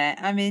 isn't it?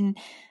 I mean,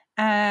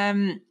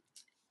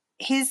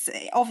 he's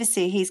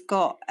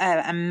got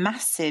a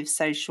massive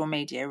social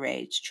media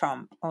reach,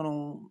 Trump, on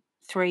all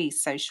three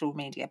social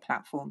media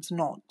platforms,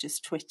 not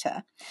just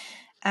Twitter.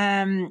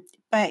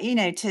 But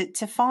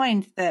to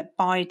find that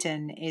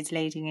Biden is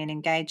leading in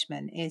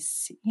engagement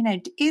is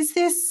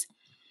this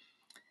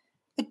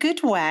a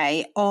good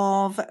way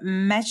of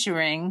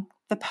measuring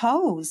the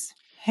polls?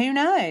 Who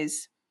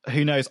knows?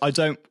 Who knows? I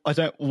don't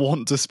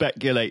want to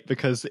speculate,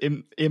 because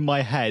in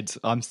my head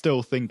I'm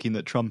still thinking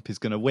that Trump is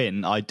going to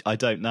win. I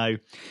don't know.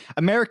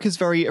 America's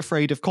very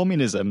afraid of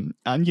communism,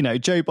 and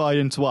Joe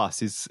Biden to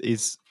us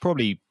is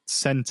probably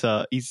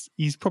center.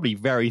 He's probably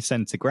very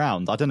center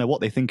ground. I don't know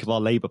what they think of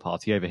our Labour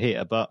Party over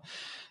here, but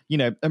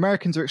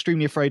Americans are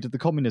extremely afraid of the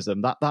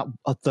communism.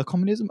 The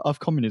communism.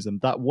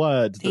 That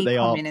word that they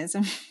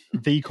communism. are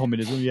the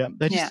communism. Yeah,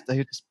 they're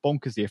just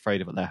bonkersly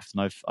afraid of it left,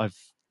 and I've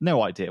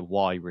no idea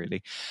why,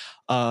 really.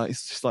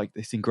 It's just like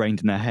it's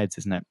ingrained in their heads,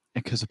 isn't it?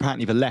 Because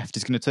apparently the left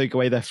is going to take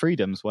away their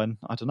freedoms, when,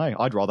 I don't know,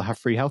 I'd rather have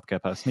free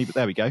healthcare personally, but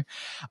there we go.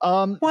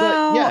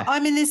 I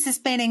mean, this has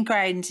been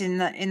ingrained in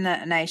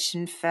the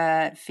nation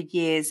for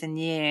years and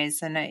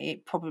years, and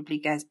it probably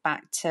goes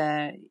back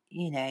to,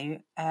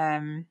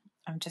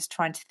 I'm just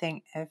trying to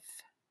think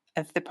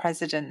of the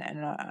president,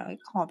 and I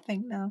can't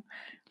think now.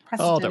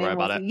 Oh, don't worry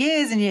about it.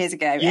 Years and years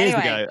ago. Years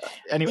anyway,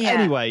 ago.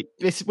 Anyway,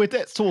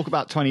 let's talk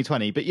about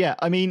 2020. But yeah,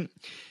 I mean,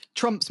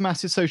 Trump's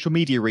massive social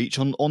media reach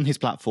on his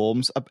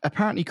platforms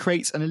apparently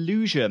creates an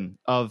illusion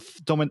of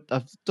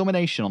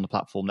domination on the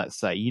platform, let's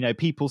say. You know,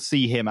 people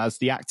see him as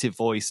the active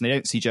voice and they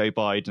don't see Joe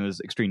Biden as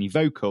extremely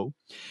vocal.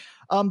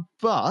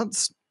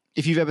 But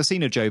if you've ever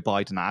seen a Joe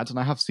Biden ad, and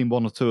I have seen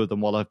one or two of them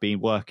while I've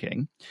been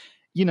working,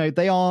 you know,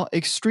 they are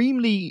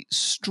extremely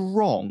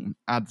strong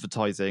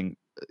advertising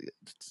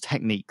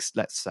techniques,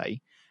 let's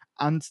say,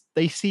 and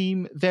they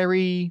seem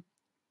very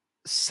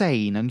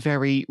sane and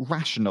very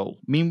rational.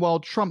 Meanwhile,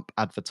 Trump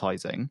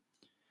advertising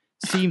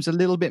seems a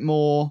little bit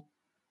more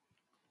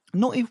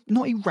not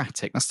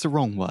erratic, that's the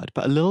wrong word,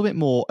 but a little bit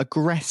more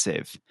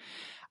aggressive.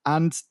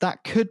 And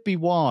that could be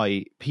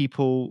why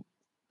people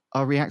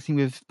are reacting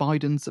with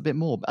Biden's a bit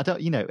more. I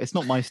don't, it's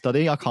not my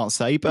study. I can't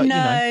say, but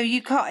no, you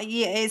can't.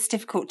 Yeah, it's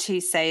difficult to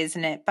say,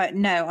 isn't it? But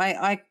no,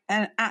 I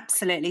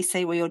absolutely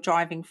see where you're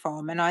driving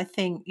from, and I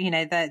think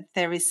that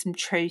there is some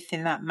truth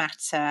in that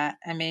matter.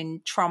 I mean,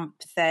 Trump,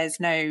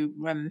 there's no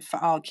room for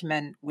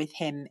argument with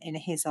him in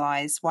his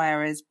eyes,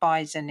 whereas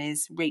Biden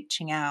is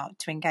reaching out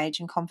to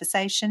engage in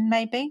conversation.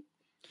 Maybe.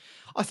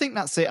 I think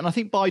that's it, and I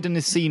think Biden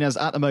is seen as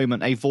at the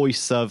moment a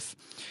voice of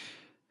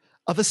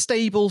a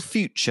stable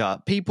future.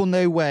 People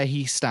know where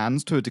he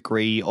stands to a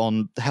degree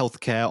on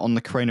healthcare, on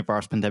the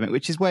coronavirus pandemic,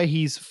 which is where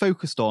he's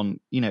focused on,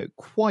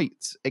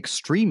 quite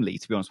extremely,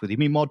 to be honest with you.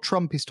 Meanwhile,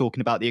 Trump is talking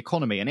about the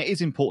economy, and it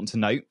is important to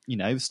note,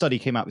 a study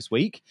came out this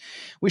week,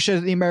 which showed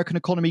that the American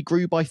economy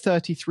grew by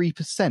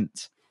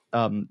 33%,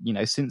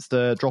 since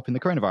the drop in the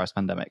coronavirus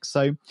pandemic.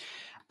 So,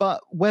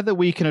 but whether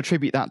we can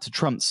attribute that to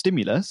Trump's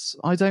stimulus,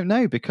 I don't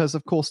know, because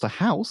of course the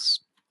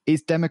House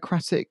is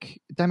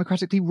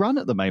democratically run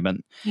at the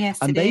moment. Yes,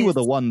 and they were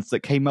the ones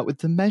that came up with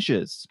the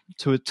measures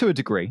to a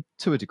degree.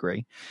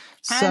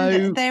 So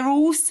and they're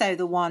also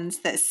the ones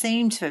that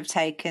seem to have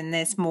taken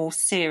this more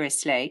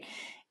seriously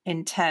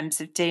in terms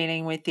of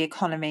dealing with the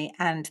economy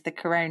and the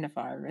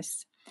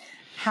coronavirus.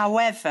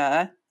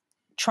 However,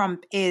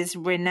 Trump is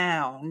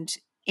renowned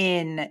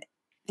in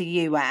the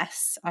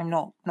US, I'm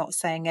not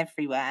saying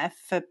everywhere,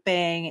 for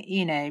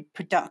being,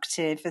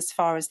 productive as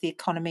far as the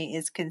economy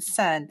is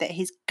concerned, that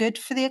he's good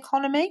for the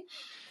economy.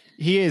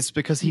 He is,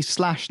 because he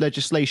slashed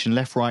legislation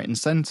left, right and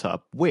centre,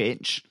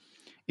 which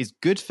is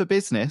good for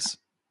business,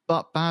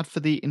 but bad for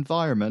the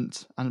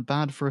environment and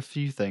bad for a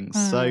few things.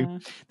 So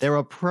there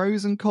are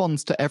pros and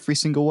cons to every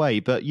single way.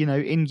 But,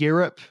 in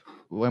Europe,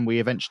 when we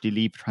eventually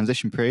leave the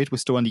transition period, we're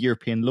still under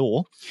European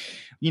law.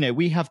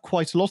 We have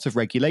quite a lot of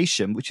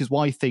regulation, which is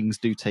why things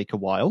do take a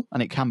while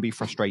and it can be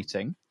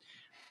frustrating.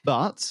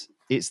 But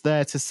it's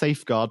there to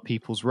safeguard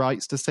people's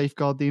rights, to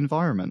safeguard the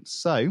environment.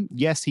 So,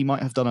 yes, he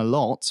might have done a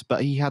lot,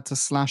 but he had to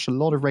slash a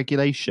lot of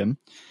regulation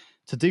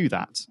to do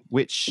that,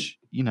 which,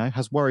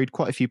 has worried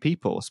quite a few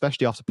people,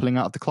 especially after pulling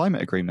out of the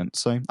climate agreement.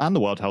 So, and the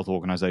World Health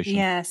Organization.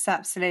 Yes,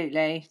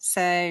 absolutely.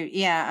 So,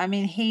 yeah, I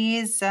mean, he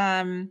is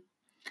a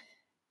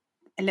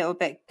little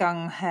bit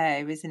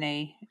gung-ho, isn't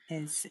he?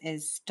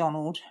 Is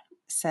Donald.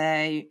 So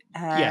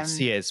yes,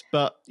 he is.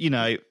 But,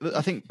 I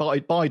think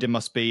Biden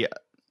must be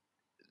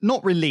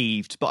not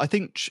relieved, but I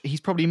think he's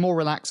probably more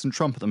relaxed than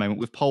Trump at the moment,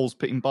 with polls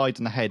putting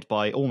Biden ahead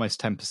by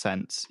almost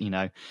 10%,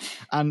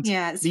 And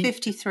yeah, it's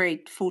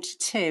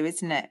 53-42,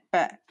 isn't it?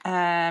 But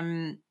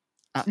no,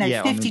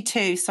 52,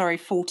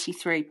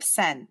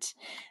 43%.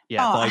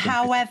 Yeah, but Biden,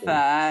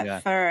 however,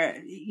 for,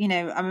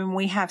 I mean,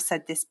 we have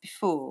said this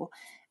before.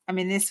 I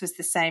mean, this was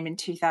the same in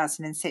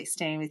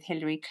 2016 with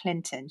Hillary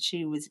Clinton.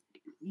 She was,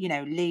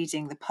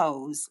 leading the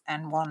polls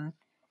and won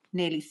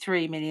nearly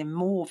 3 million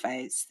more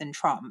votes than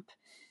Trump,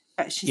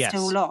 but she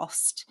still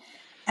lost.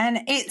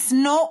 And it's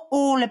not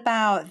all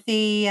about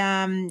the.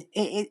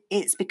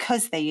 It's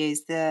because they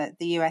use the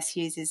US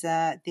uses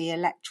the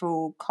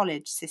electoral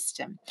college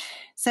system,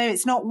 so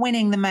it's not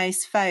winning the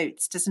most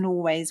votes doesn't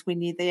always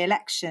win you the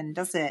election,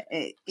 does it?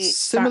 It's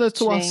similar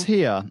to us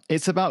here.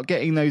 It's about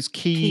getting those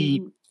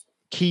key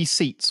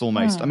seats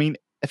almost. I mean,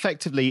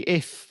 effectively,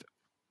 if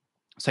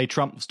say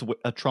Trump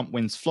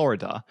wins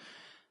Florida,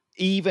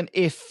 even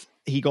if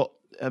he got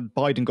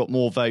Biden got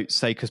more votes,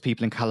 say because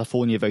people in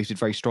California voted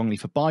very strongly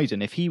for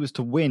Biden, if he was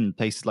to win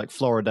places like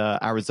Florida,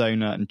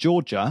 Arizona and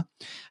Georgia,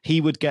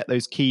 he would get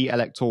those key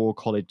electoral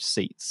college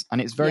seats.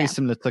 And it's very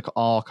similar to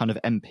our kind of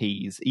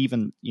MPs,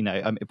 even,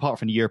 apart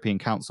from the European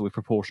Council with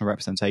proportional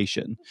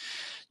representation,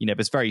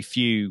 there's very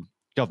few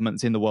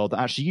governments in the world that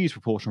actually use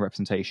proportional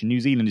representation. New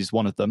Zealand is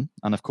one of them.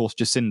 And of course,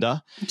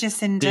 Jacinda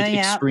did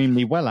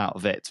extremely well out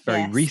of it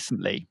very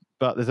recently.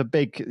 But there's a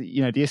big,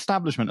 the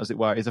establishment, as it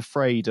were, is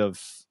afraid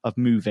of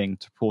moving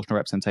to proportional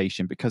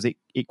representation because it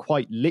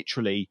quite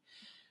literally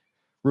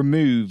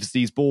removes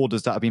these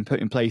borders that have been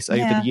put in place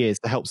over the years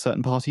to help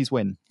certain parties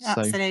win.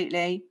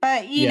 Absolutely.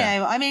 But,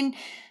 I mean,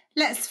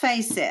 let's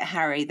face it,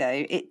 Harry,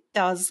 though, it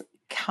does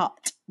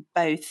cut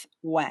both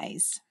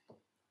ways.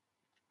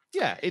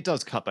 Yeah, it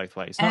does cut both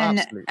ways. And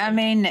absolutely. I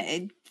mean,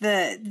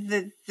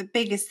 the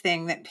biggest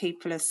thing that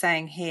people are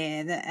saying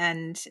here,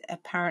 and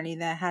apparently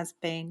there has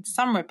been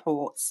some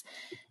reports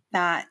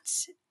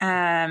that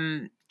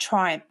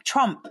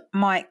Trump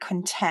might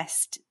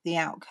contest the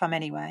outcome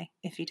anyway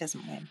if he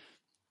doesn't win.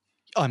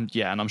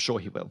 Yeah, and I'm sure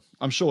he will.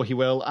 I'm sure he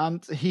will.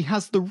 And he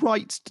has the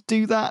right to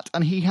do that.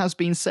 And he has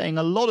been saying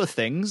a lot of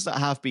things that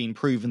have been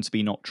proven to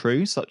be not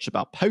true, such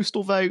about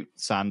postal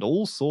votes and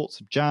all sorts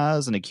of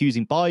jazz, and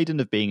accusing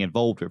Biden of being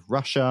involved with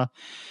Russia.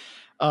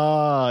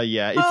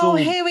 Yeah.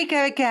 Here we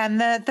go again.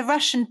 The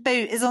Russian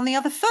boot is on the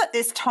other foot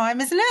this time,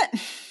 isn't it?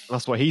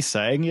 That's what he's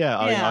saying.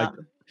 Yeah.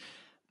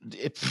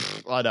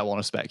 I don't want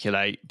to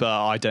speculate,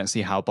 but I don't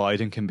see how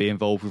Biden can be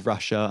involved with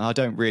Russia. I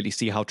don't really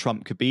see how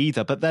Trump could be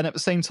either. But then at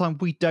the same time,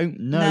 we don't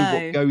know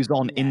what goes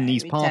on in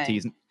these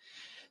parties. Don't.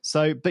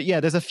 So, but yeah,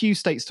 there's a few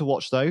states to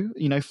watch though.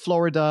 You know,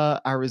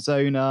 Florida,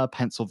 Arizona,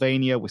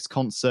 Pennsylvania,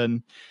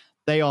 Wisconsin.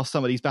 They are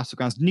some of these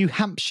battlegrounds. New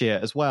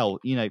Hampshire as well.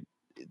 You know,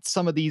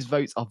 some of these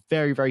votes are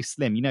very, very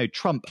slim. You know,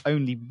 Trump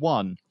only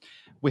won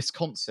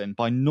Wisconsin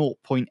by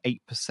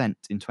 0.8%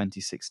 in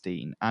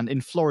 2016. And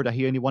in Florida,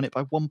 he only won it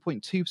by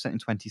 1.2% in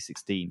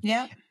 2016.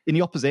 Yeah. In the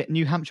opposite,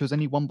 New Hampshire was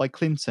only won by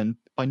Clinton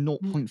by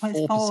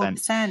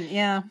 0.4%.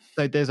 Yeah.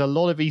 So there's a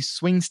lot of these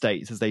swing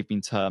states, as they've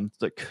been termed,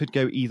 that could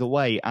go either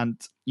way. And,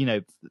 you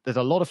know, there's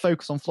a lot of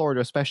focus on Florida,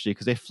 especially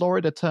because if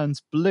Florida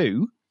turns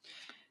blue,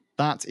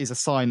 that is a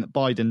sign that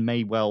Biden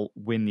may well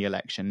win the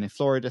election. If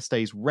Florida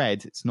stays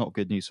red, it's not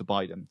good news for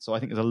Biden. So I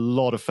think there's a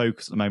lot of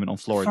focus at the moment on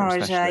Florida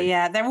especially.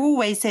 Yeah. There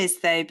always is,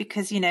 though,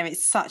 because, you know,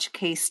 it's such a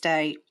key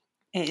state.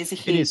 It is a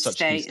huge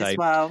state as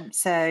well.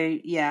 So,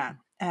 yeah.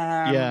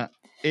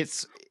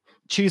 It's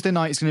Tuesday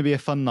night is going to be a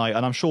fun night.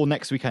 And I'm sure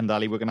next weekend,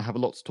 Ali, we're going to have a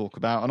lot to talk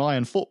about. And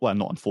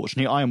not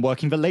unfortunately, I am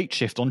working the late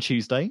shift on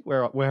Tuesday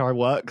where I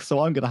work. So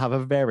I'm going to have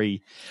a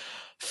very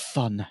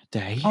fun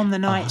day on the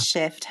night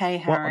shift. Hey,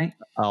 Harry.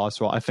 That's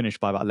right. I finished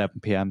by about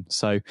 11 p.m.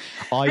 So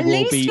at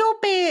least you'll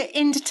be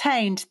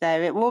entertained, though.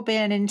 It will be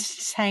an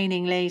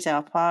entertaining lead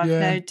up. I've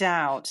no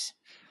doubt.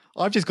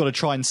 I've just got to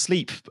try and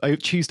sleep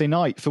Tuesday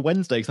night for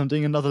Wednesday because I'm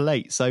doing another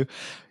late. So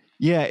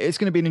yeah, it's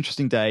going to be an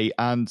interesting day,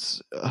 and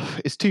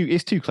it's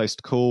too close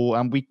to call,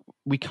 and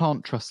we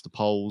can't trust the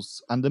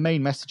polls. And the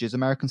main message is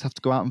Americans have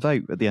to go out and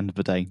vote at the end of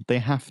the day. They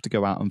have to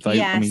go out and vote.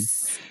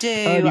 Yes,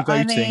 early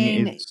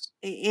voting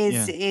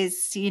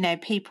is you know,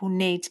 people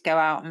need to go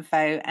out and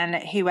vote. And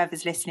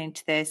whoever's listening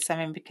to this, I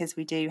mean, because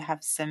we do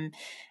have some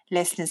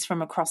listeners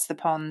from across the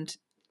pond,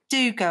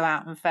 do go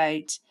out and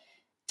vote.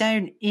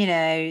 Don't, you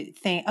know,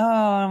 think,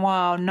 oh,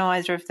 wow,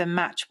 neither of them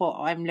match what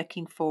I'm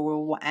looking for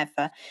or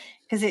whatever.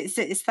 Because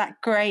it's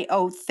that great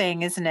old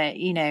thing, isn't it?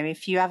 You know,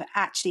 if you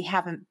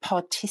haven't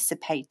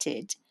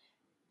participated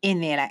in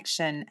the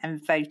election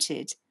and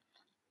voted,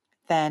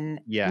 then,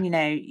 you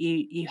know,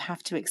 you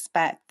have to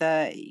expect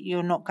that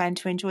you're not going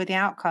to enjoy the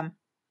outcome.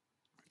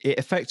 It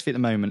effectively at the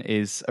moment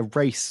is a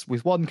race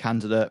with one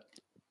candidate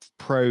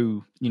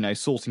pro, you know,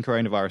 sorting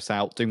coronavirus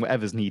out, doing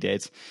whatever's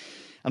needed,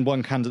 and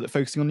one candidate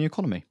focusing on the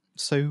economy.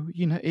 So,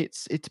 you know, it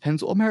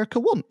depends what America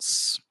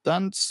wants.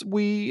 And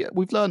we've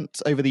learnt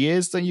over the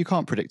years that you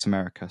can't predict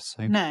America.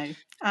 So no,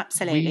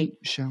 absolutely.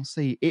 We shall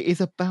see. It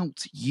is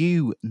about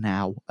you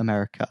now,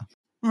 America.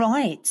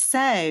 Right.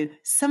 So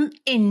some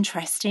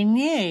interesting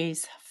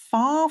news.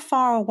 Far,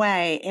 far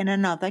away in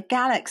another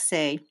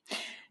galaxy.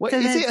 Wait,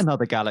 is it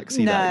another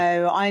galaxy?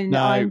 No,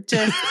 I'm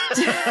just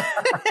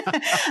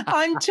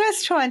I'm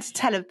just trying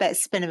to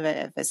spin a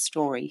bit of a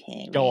story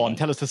here. Go on,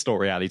 tell us the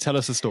story, Ali. Tell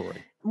us the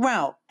story.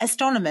 Well,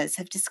 astronomers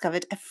have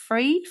discovered a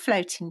free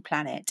floating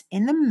planet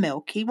in the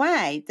Milky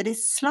Way that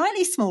is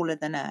slightly smaller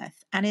than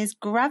Earth and is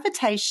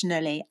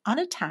gravitationally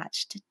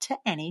unattached to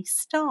any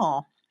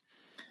star.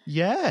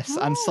 Yes,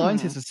 and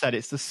scientists have said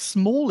it's the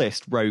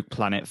smallest rogue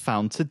planet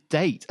found to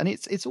date, and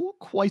it's all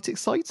quite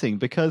exciting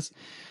because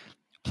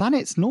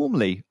planets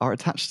normally are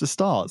attached to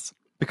stars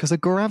because of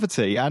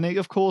gravity. And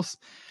of course,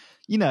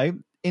 you know,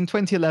 in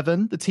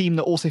 2011, the team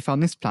that also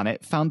found this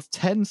planet found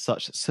 10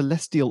 such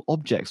celestial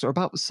objects that are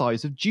about the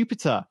size of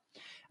Jupiter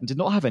and did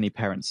not have any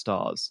parent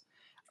stars.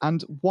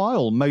 And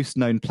while most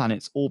known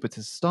planets orbit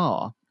a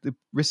star, the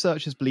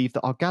researchers believe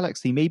that our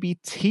galaxy may be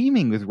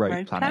teeming with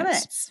rogue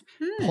planets.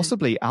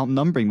 Possibly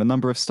outnumbering the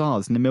number of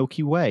stars in the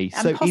Milky Way.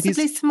 And so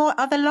possibly some more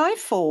other life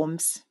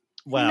forms.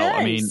 Well,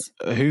 I mean,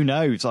 who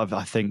knows? I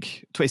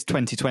think it's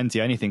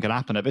 2020. Anything can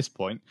happen at this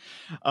point.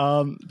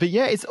 But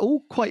yeah, it's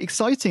all quite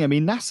exciting. I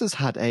mean, NASA's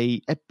had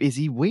a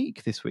busy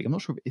week this week. I'm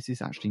not sure if this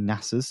is actually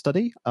NASA's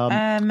study.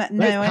 No,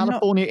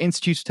 California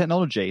Institute of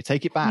Technology.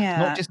 Take it back.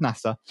 Not just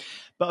NASA.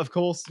 But of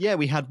course, yeah,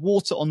 we had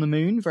water on the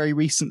moon very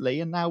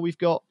recently, and now we've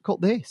got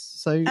this.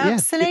 So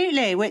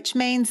absolutely, which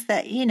means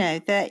that, you know,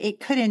 that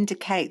it could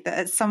indicate that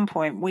at some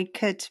point we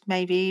could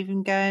maybe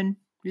even go and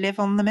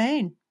live on the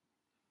moon.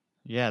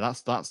 Yeah,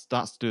 that's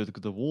to do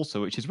with the water,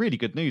 which is really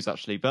good news,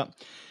 actually. But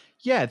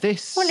yeah,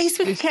 this... Well, at least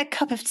we could get a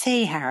cup of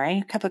tea, Harry,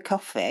 a cup of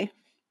coffee.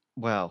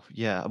 Well,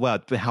 yeah. Well,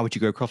 how would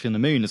you grow coffee on the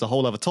moon? There's a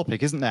whole other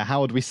topic, isn't there?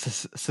 How would we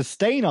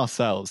sustain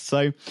ourselves?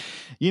 So,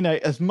 you know,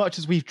 as much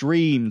as we've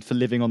dreamed for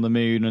living on the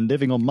moon and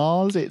living on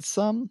Mars, it's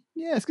going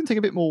to take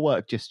a bit more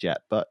work just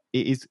yet. But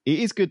it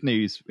is good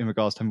news in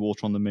regards to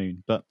water on the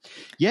moon. But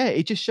yeah,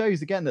 it just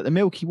shows again that the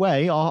Milky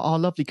Way, our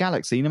lovely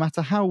galaxy, no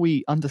matter how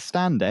we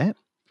understand it,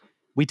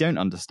 we don't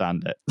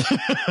understand it.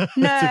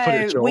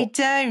 No, we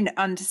don't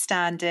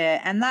understand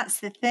it. And that's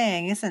the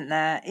thing, isn't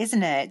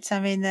it? I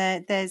mean,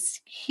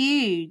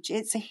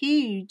 it's a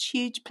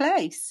huge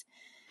place.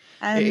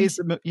 And it is,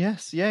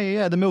 yes,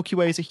 yeah. The Milky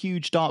Way is a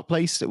huge dark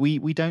place that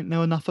we don't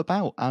know enough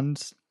about.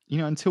 And,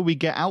 until we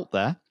get out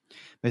there,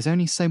 there's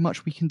only so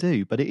much we can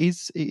do. But it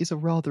is a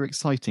rather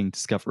exciting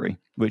discovery,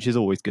 which is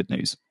always good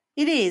news.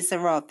 It is a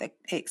rather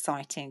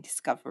exciting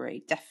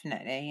discovery,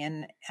 definitely.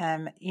 And,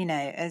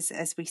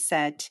 as we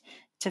said,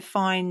 to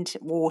find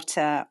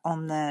water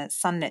on the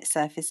sunlit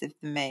surface of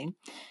the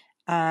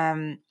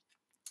moon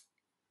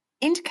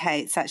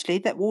indicates actually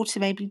that water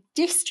may be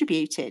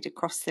distributed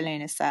across the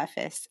lunar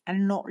surface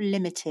and not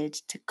limited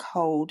to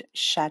cold,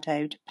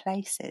 shadowed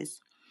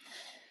places.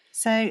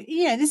 So,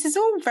 this is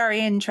all very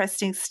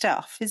interesting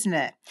stuff, isn't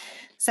it?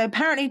 So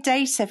apparently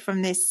data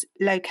from this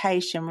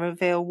location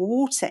reveal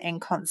water in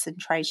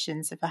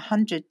concentrations of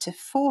 100 to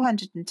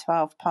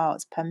 412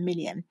 parts per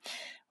million,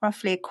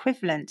 roughly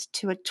equivalent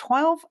to a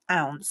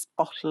 12-ounce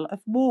bottle of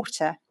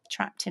water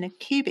trapped in a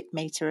cubic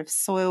metre of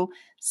soil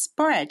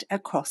spread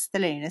across the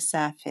lunar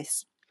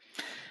surface.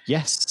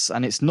 Yes,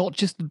 and it's not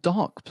just the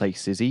dark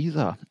places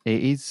either.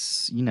 It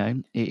is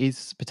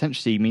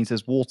potentially means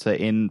there's water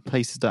in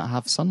places that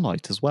have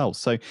sunlight as well.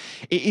 So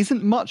it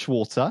isn't much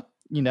water.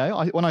 When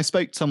I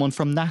spoke to someone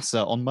from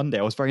NASA on Monday,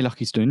 I was very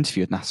lucky to do an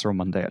interview with NASA on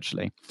Monday,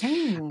 actually.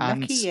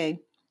 Lucky you.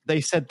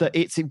 They said that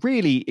it's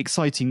really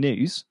exciting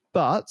news,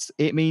 but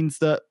it means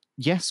that,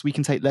 yes, we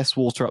can take less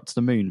water up to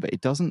the moon, but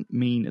it doesn't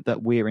mean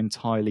that we're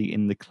entirely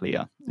in the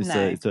clear.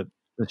 It's the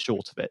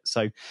short of it.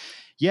 So,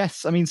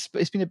 yes, I mean,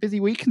 it's been a busy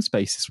week in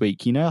space this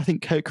week. I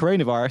think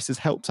coronavirus has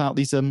helped out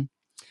these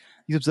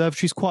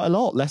observatories quite a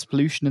lot. Less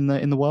pollution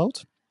in the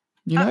world.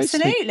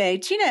 Absolutely.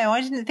 Do you know?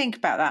 I didn't think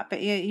about that,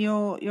 but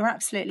you're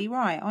absolutely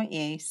right, aren't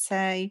you?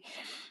 So,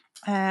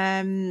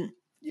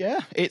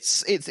 yeah,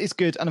 it's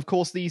good, and of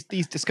course these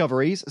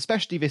discoveries,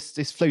 especially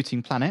this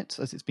floating planet,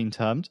 as it's been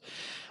termed,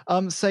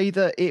 say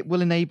that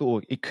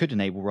it could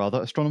enable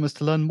rather astronomers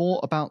to learn more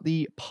about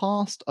the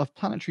past of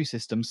planetary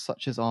systems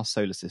such as our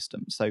solar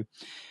system. So,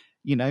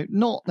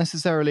 not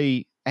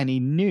necessarily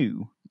any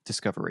new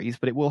discoveries,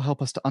 but it will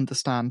help us to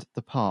understand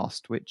the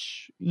past,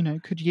 which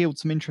could yield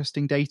some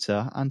interesting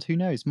data, and who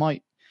knows,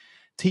 might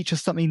teach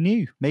us something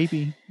new,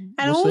 maybe.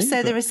 And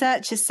the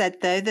researchers said,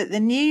 though, that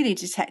the newly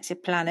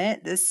detected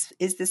planet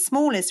is the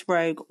smallest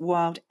rogue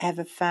world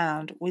ever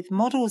found, with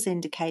models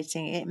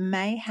indicating it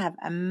may have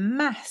a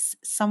mass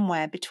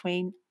somewhere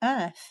between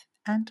Earth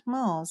and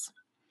Mars.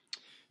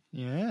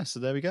 Yeah, so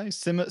there we go.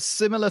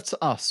 Similar to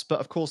us, but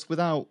of course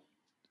without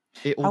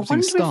it orbiting I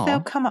wonder star. if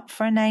they'll come up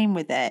for a name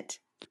with it.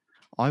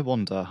 I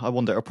wonder.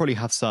 It'll probably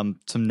have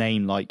some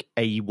name like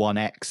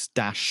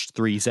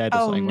A1X-3Z or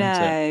something, won't it?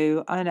 Oh,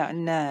 no, I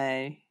don't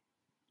know.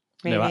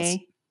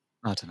 Really?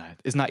 No, I don't know.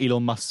 Isn't that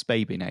Elon Musk's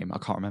baby name? I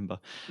can't remember.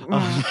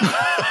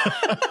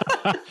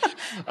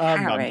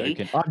 I'm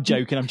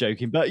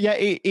joking. But yeah,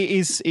 it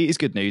is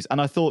good news.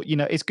 And I thought,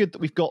 it's good that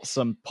we've got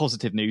some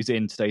positive news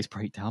in today's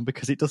breakdown,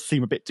 because it does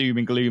seem a bit doom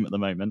and gloom at the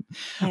moment.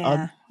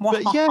 Yeah.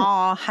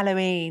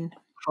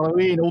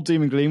 Halloween, all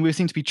doom and gloom. We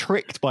seem to be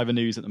tricked by the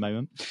news at the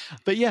moment.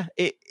 But yeah,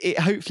 it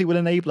hopefully will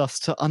enable us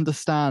to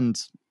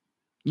understand,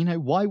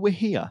 why we're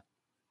here,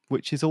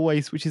 which is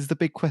the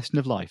big question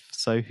of life.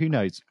 So who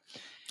knows?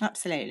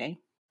 Absolutely.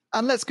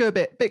 And let's go a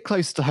bit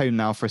closer to home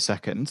now for a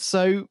second.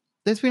 So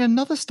there's been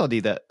another study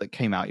that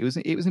came out. It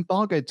was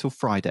embargoed till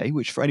Friday,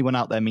 which for anyone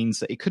out there means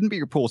that it couldn't be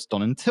reported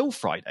on until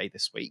Friday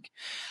this week,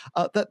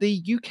 that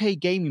the UK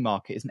gaming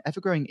market is an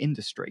ever-growing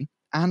industry,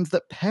 and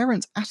that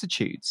parents'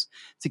 attitudes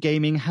to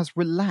gaming has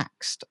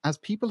relaxed as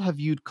people have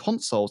viewed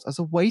consoles as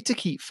a way to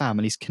keep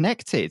families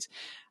connected.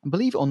 And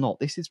believe it or not,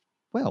 this is,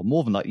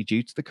 more than likely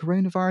due to the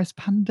coronavirus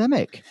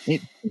pandemic.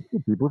 It's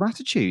people's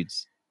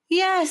attitudes.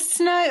 Yes,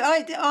 no,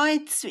 I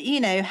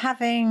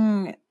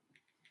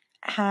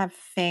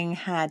having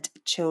had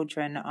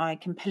children, I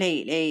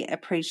completely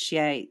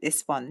appreciate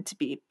this one, to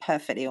be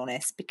perfectly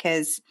honest,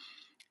 because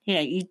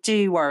you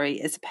do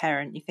worry as a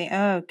parent. You think,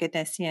 oh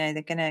goodness,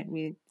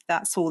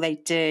 that's all they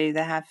do.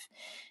 They have,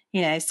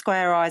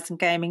 square eyes and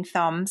gaming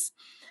thumbs.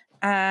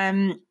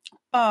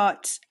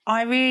 But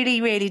I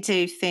really, really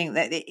do think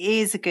that it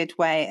is a good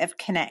way of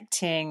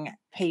connecting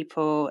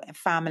people,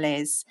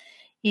 families,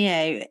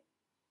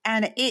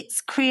 and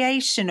it's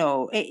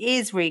creational. It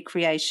is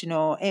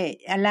recreational.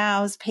 It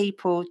allows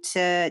people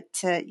to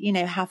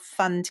have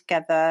fun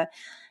together,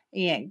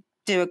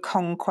 do a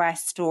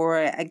conquest or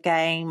a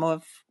game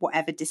of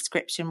whatever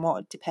description,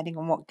 depending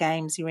on what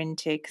games you're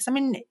into. Because, I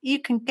mean, you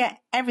can get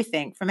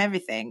everything from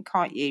everything,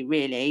 can't you,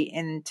 really,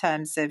 in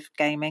terms of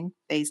gaming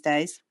these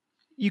days?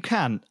 You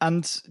can.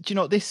 And do you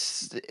know,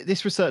 this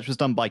research was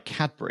done by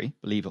Cadbury,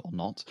 believe it or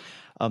not.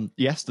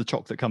 Yes, the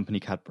chocolate company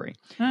Cadbury.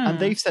 And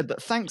they've said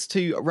that thanks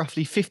to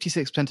roughly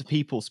 56% of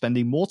people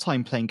spending more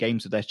time playing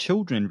games with their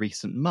children in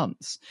recent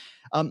months,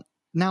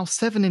 now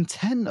 7 in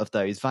 10 of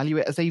those value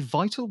it as a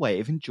vital way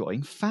of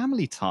enjoying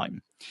family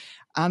time.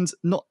 And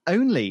not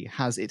only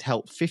has it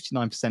helped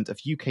 59% of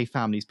UK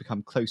families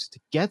become closer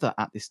together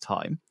at this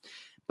time,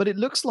 But it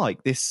looks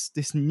like this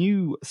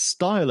new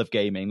style of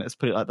gaming, let's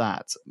put it like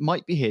that,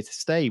 might be here to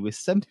stay, with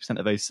 70%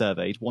 of those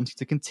surveyed wanting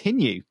to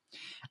continue,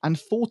 and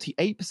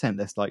 48%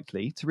 less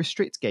likely to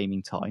restrict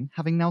gaming time,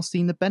 having now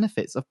seen the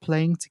benefits of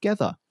playing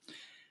together.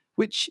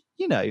 Which,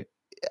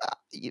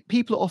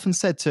 people are often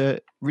said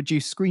to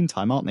reduce screen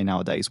time, aren't they,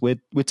 nowadays?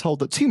 We're told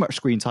that too much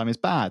screen time is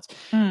bad.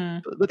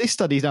 But this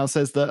study now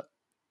says that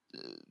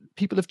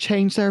people have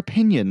changed their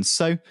opinions.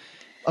 So,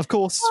 of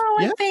course,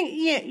 I think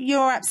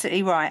you're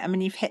absolutely right. I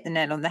mean, you've hit the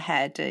nail on the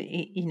head.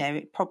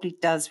 It probably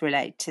does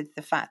relate to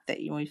the fact that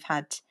we've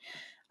had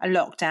a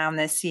lockdown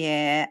this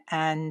year,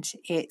 and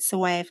it's a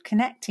way of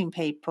connecting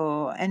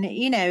people. And,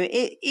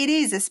 it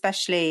is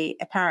especially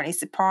apparently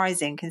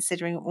surprising,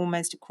 considering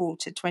almost a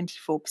quarter,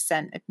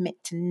 24%,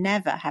 admit to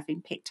never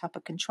having picked up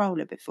a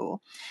controller before,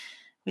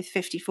 with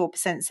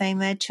 54% saying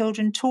their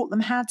children taught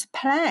them how to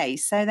play.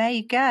 So there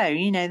you go.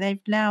 They've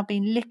now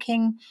been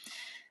looking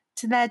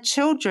to their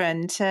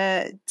children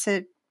to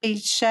be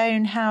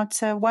shown how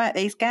to work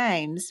these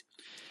games.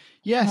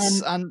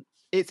 Yes, and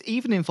it's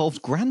even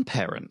involved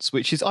grandparents,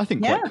 which is, I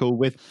think, quite cool,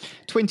 with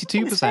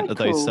 22% of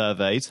those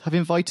surveys have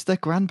invited their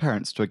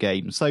grandparents to a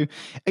game. So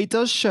it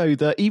does show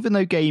that even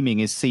though gaming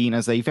is seen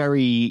as a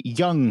very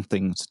young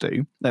thing to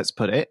do, let's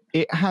put it,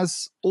 it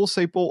has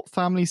also brought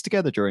families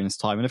together during this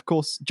time. And of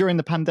course, during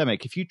the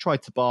pandemic, if you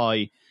tried to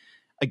buy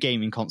a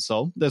gaming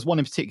console, there's one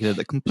in particular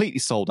that completely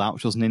sold out,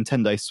 which was a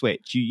Nintendo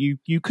Switch.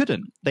 You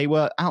couldn't. They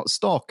were out of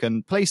stock,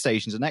 and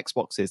PlayStations and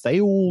Xboxes,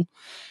 they all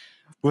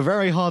were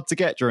very hard to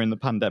get during the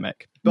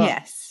pandemic.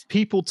 But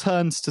people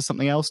turned to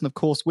something else. And of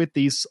course, with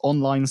these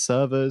online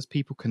servers,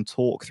 people can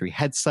talk through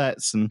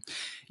headsets. And,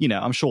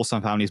 I'm sure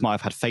some families might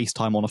have had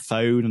FaceTime on a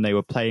phone and they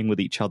were playing with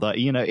each other.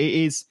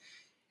 It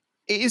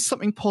is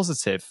something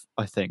positive,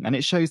 I think. And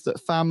it shows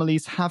that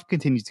families have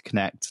continued to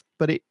connect,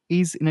 but it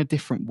is in a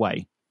different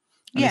way.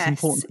 And it's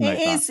important to note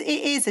that. It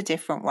is a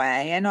different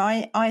way. And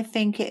I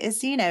think it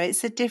is,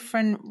 it's a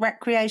different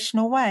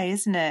recreational way,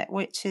 isn't it?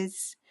 Which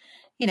is,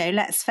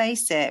 let's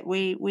face it,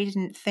 we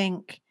didn't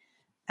think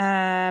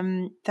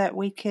that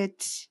we could,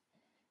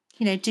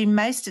 do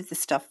most of the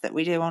stuff that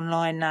we do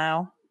online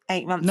now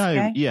 8 months ago.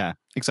 No, yeah,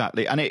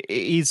 exactly. And it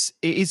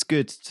is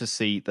good to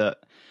see that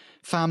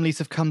families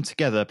have come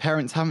together.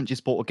 Parents haven't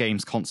just bought a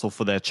games console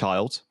for their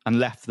child and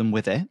left them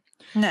with it.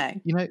 No.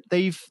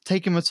 They've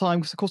taken the time,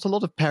 because of course a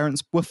lot of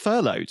parents were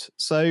furloughed.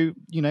 So,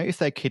 if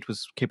their kid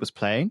was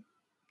playing,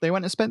 they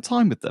went and spent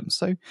time with them.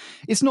 So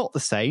it's not the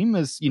same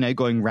as,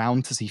 going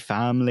round to see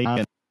family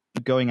and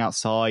going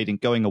outside and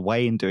going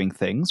away and doing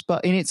things.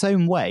 But in its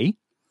own way,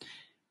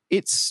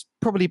 it's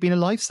probably been a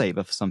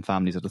lifesaver for some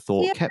families, I'd have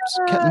thought. Kept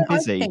them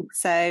busy. I think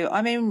so.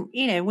 I mean,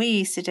 we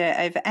used to do it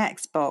over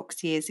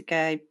Xbox years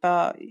ago,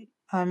 but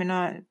I mean,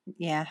 I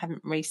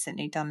haven't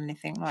recently done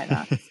anything like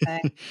that. So.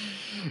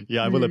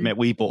 Yeah, I will admit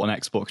we bought an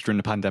Xbox during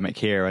the pandemic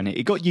here, and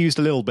it got used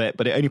a little bit,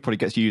 but it only probably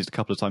gets used a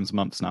couple of times a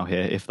month now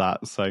here, if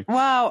that. So,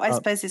 well, I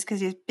suppose it's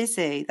because you're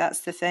busy.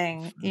 That's the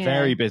thing.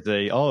 Very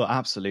busy. Oh,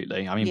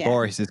 absolutely. I mean,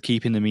 Boris is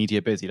keeping the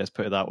media busy. Let's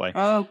put it that way.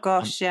 Oh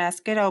gosh, yes,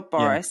 good old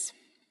Boris. Yeah.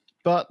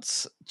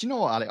 But do you know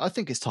what, Alec? I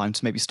think it's time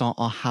to maybe start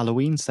our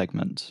Halloween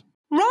segment.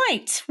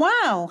 Right.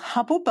 Wow.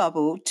 Hubble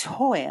bubble,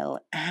 toil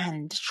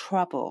and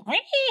trouble.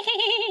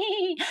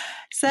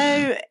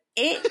 So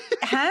it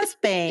has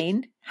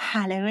been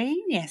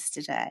Halloween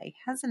yesterday,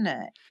 hasn't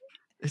it?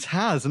 It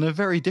has, and a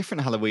very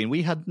different Halloween.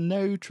 We had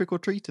no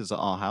trick-or-treaters at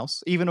our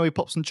house, even though we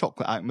popped some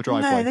chocolate out in the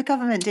driveway. No, the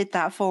government did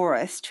that for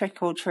us,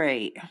 trick or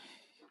treat.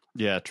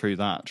 Yeah, true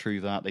that.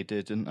 They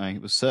did, didn't they?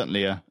 It was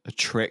certainly a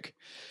trick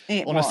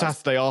on a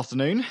Saturday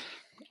afternoon.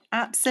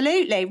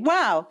 Absolutely.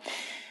 Well,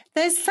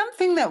 there's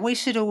something that we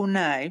should all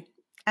know,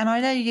 and I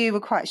know you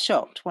were quite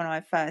shocked when I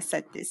first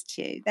said this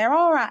to you. There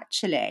are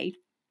actually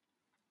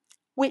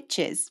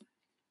witches.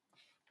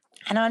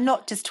 And I'm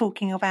not just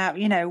talking about,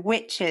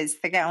 witches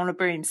that get on a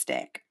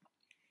broomstick.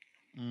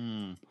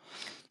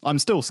 I'm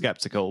still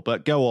sceptical,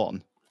 but go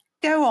on.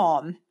 Go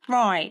on.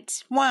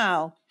 Right.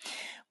 Well,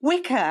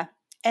 Wicca,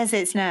 as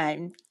it's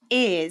known,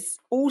 is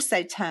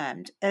also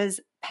termed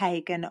as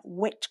pagan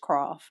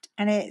witchcraft,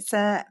 and it's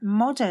a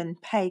modern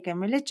pagan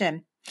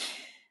religion.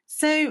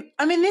 So,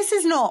 I mean, this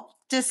is not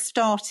just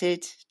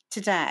started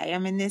today. I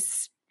mean,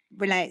 this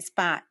relates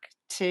back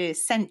to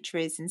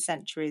centuries and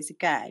centuries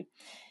ago.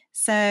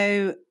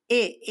 So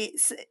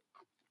it's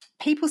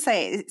people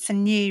say it's a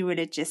new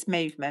religious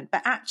movement,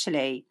 but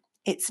actually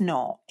it's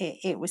not.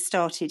 It was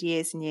started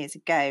years and years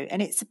ago,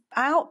 and it's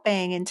about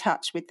being in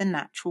touch with the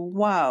natural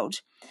world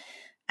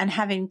and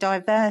having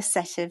diverse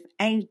set of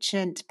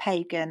ancient,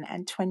 pagan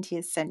and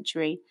 20th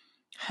century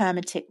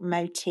hermetic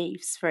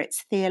motifs for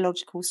its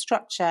theological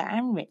structure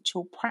and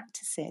ritual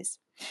practices.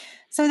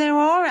 So there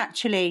are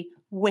actually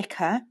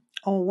Wicca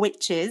or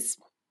witches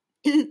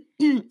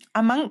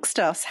amongst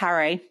us,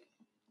 Harry.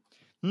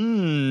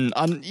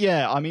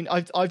 Yeah, I mean,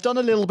 I've done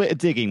a little bit of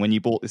digging when you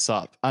brought this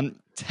up, and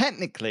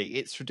technically,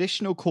 its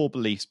traditional core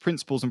beliefs,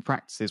 principles, and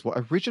practices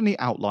were originally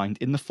outlined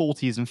in the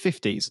 40s and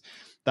 50s.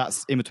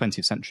 That's in the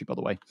 20th century, by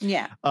the way.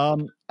 Yeah.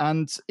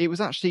 And it was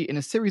actually in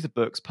a series of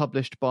books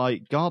published by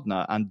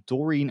Gardner and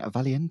Doreen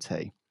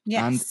Valiente.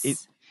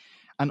 Yes.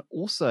 And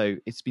also,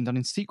 it's been done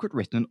in secret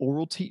written and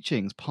oral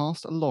teachings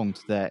passed along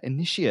to their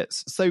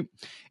initiates. So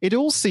it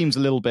all seems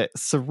a little bit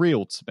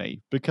surreal to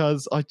me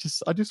because I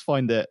just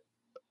find it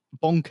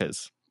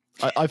bonkers.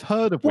 I've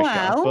heard of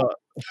Wicca, but...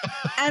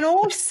 And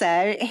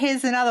also,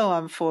 here's another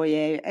one for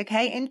you.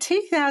 Okay, in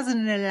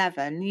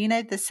 2011, you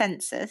know, the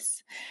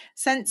census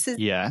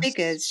Yes.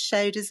 figures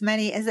showed as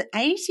many as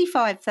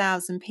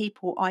 85,000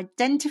 people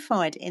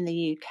identified in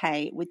the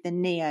UK with the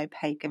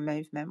neo-pagan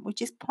movement,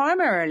 which is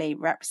primarily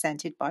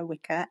represented by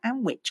Wicca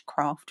and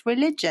witchcraft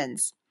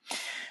religions.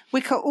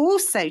 Wicca,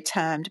 also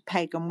termed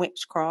pagan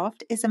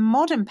witchcraft, is a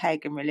modern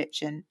pagan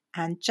religion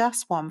and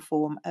just one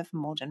form of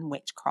modern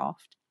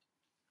witchcraft.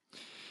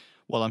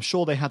 Well, I'm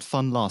sure they had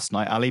fun last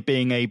night, Ali,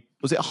 being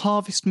was it a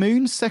harvest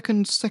moon?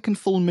 Second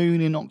full moon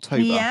in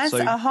October. Yes,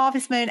 a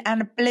harvest moon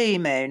and a blue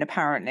moon,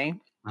 apparently.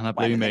 And a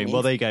blue moon.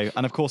 Well, there you go.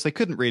 And of course, they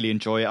couldn't really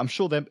enjoy it. I'm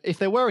sure if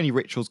there were any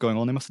rituals going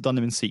on, they must have done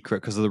them in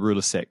secret because of the rule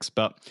of six.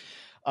 But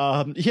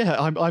I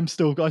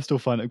still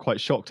find it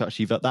quite shocked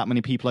actually that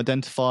many people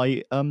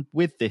identify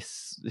with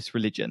this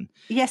religion.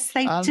 Yes,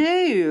 they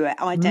do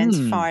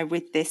identify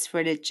with this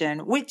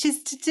religion, which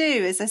is to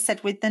do, as I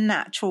said, with the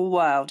natural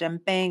world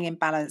and being in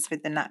balance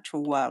with the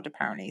natural world,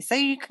 apparently. So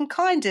you can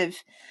kind of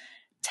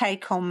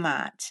take on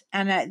that.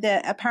 And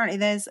apparently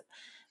there's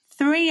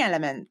 3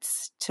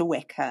 elements to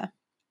Wicca.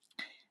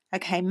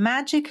 Okay,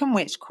 magic and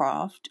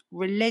witchcraft,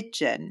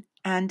 religion,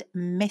 and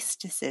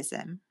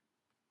mysticism.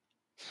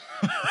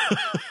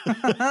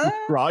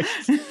 right,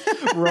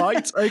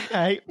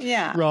 okay,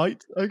 yeah,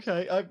 right,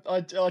 okay.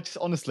 I just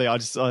honestly, I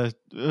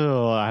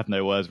have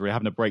no words. We're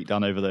having a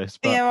breakdown over this.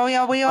 But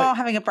we are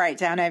having a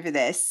breakdown over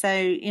this. So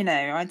you know,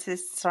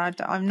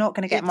 I'm not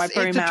going to get my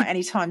broom out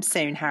anytime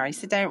soon, Harry.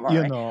 So don't worry.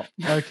 You're not.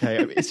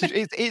 Okay,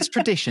 it's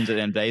traditions at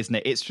the end of the day, isn't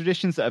it? It's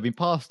traditions that have been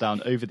passed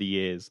down over the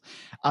years,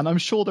 and I'm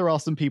sure there are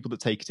some people that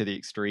take it to the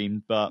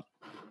extreme. But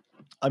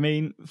I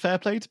mean, fair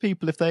play to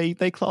people if they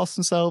class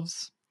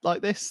themselves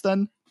like this,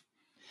 then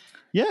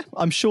yeah,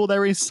 I'm sure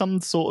there is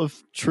some sort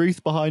of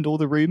truth behind all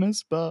the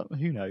rumours, but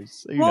who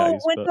knows? We're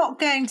not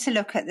going to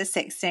look at the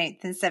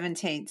 16th and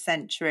 17th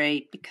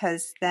century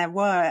because there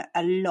were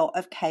a lot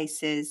of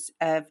cases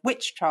of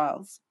witch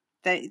trials.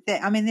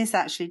 This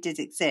actually did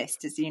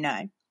exist, as you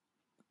know.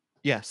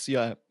 Yes,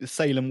 yeah. The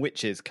Salem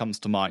witches comes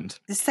to mind.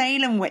 The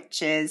Salem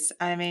witches,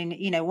 I mean,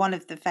 you know, one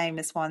of the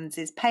famous ones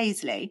is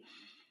Paisley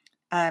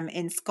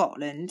in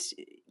Scotland.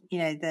 You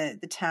know,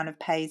 the town of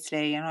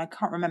Paisley, and I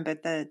can't remember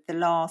the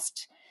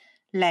last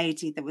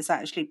lady that was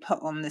actually put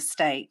on the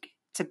stake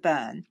to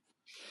burn.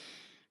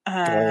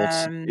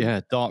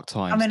 Yeah, dark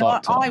times. I mean,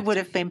 I would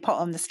have been put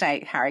on the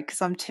stake, Harry,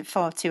 because I'm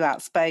far too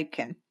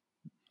outspoken.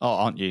 Oh,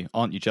 aren't you?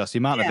 Aren't you just? The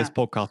amount of this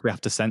podcast we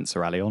have to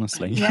censor, Ali,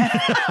 honestly. Yeah.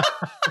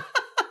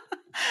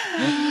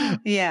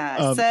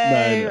 Yeah.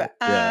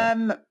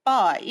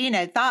 But you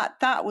know,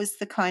 that was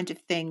the kind of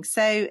thing.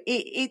 So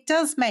it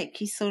does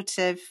make you sort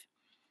of...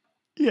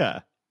 Yeah.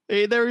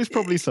 There is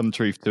probably some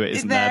truth to it,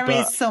 isn't there? There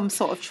is some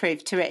sort of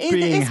truth to it.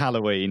 Being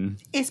Halloween.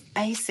 It's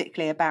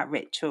basically about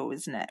ritual,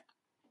 isn't it?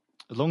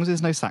 As long as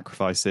there's no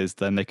sacrifices,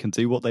 then they can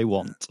do what they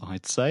want,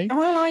 I'd say.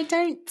 Well, I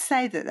don't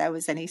say that there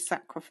was any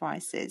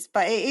sacrifices,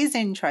 but it is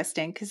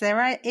interesting because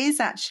there is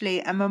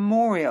actually a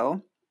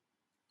memorial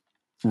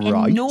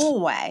in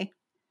Norway.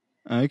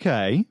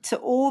 Okay. To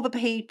all the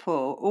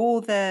people,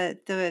 all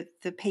the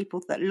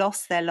people that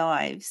lost their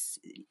lives,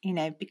 you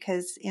know,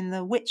 because in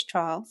the witch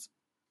trials.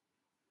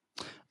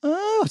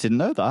 Oh, I didn't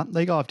know that.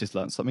 There you go. I've just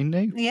learned something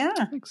new. Yeah.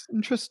 It's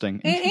interesting.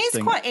 It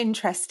is quite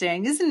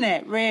interesting, isn't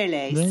it,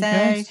 really?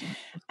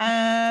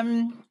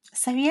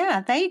 So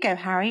yeah, there you go,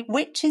 Harry.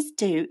 Witches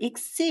do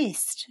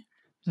exist.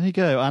 There you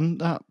go.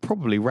 And that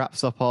probably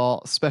wraps up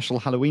our special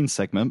Halloween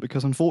segment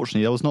because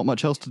unfortunately there was not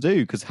much else to do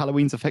because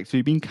Halloween's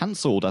effectively been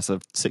cancelled as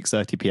of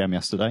 6:30 p.m.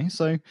 yesterday.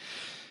 So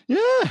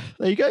yeah,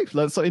 there you go.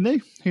 Learn something new.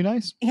 Who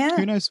knows? Yeah,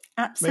 who knows?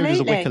 Absolutely. Maybe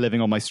there's a Wicca living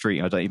on my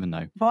street. I don't even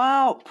know.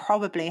 Well,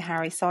 probably,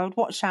 Harry. So I would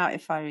watch out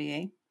if I were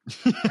you.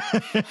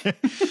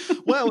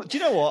 Well, do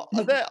you know what?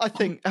 I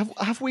think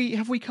have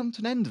we come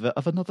to an end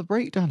of another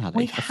breakdown,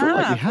 Ali? I feel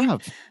like we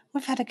have.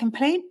 We've had a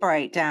complete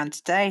breakdown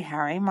today,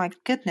 Harry. My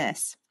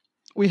goodness.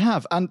 We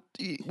have, and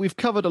we've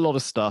covered a lot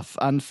of stuff.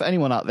 And for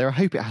anyone out there, I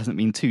hope it hasn't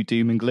been too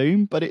doom and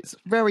gloom, but it's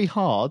very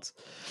hard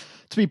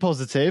to be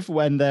positive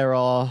when there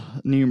are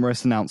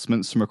numerous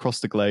announcements from across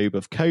the globe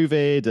of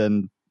COVID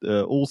and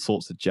all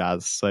sorts of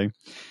jazz. So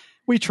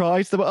we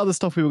tried. There were other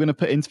stuff we were going to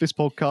put into this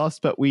podcast,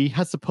 but we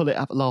had to pull it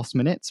at the last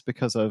minute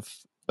because of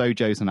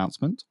Bojo's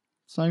announcement.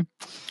 So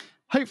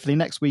hopefully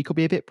next week will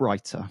be a bit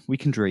brighter. We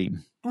can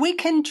dream. We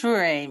can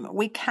dream.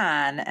 We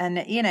can.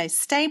 And, you know,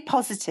 stay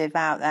positive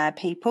out there,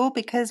 people,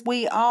 because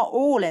we are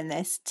all in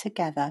this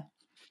together.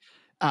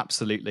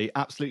 Absolutely,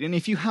 absolutely. And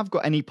if you have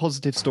got any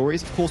positive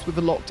stories, of course, with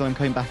the lockdown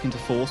coming back into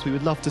force, we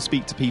would love to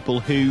speak to people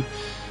who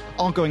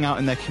are going out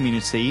in their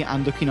community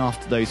and looking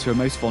after those who are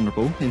most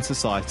vulnerable in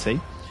society.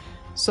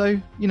 So,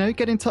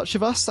 get in touch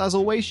with us. As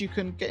always, you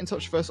can get in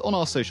touch with us on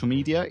our social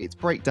media. It's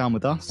Breakdown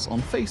with Us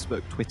on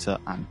Facebook, Twitter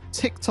and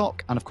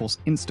TikTok. And of course,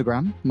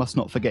 Instagram. Must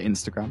not forget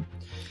Instagram.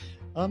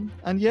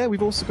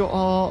 We've also got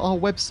our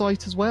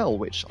website as well,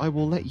 which I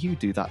will let you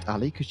do that,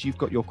 Ali, because you've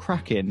got your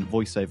cracking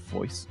voiceover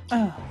voice.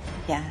 Oh,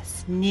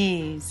 yes.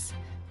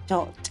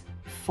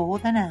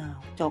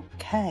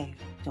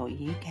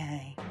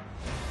 news.forthenow.co.uk.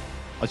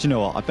 Do you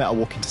know what? I bet I'll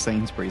walk into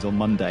Sainsbury's on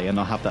Monday and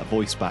I'll have that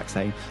voice back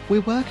saying,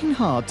 "We're working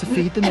hard to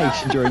feed the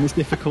nation during this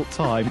difficult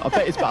time." I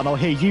bet it's bad, and I'll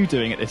hear you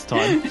doing it this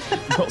time.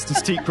 You've got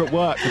some secret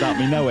work without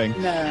me knowing.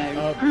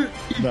 No.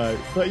 No.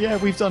 But yeah,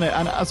 we've done it.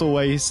 And as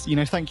always,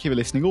 thank you for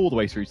listening all the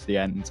way through to the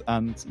end.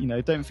 And,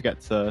 don't forget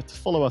to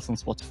follow us on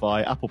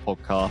Spotify, Apple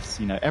Podcasts.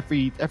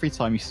 Every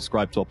time you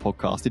subscribe to our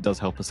podcast, it does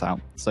help us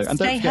out. So, and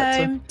stay don't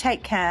forget home,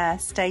 take care,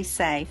 stay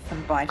safe,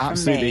 and bye from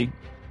absolutely. me.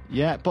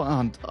 Yeah,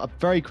 but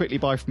very quickly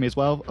bye from me as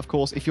well. Of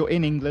course, if you're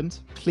in England,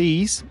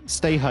 please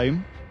stay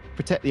home,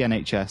 protect the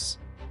NHS,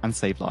 and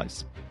save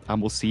lives.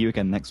 And we'll see you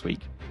again next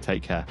week.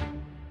 Take care.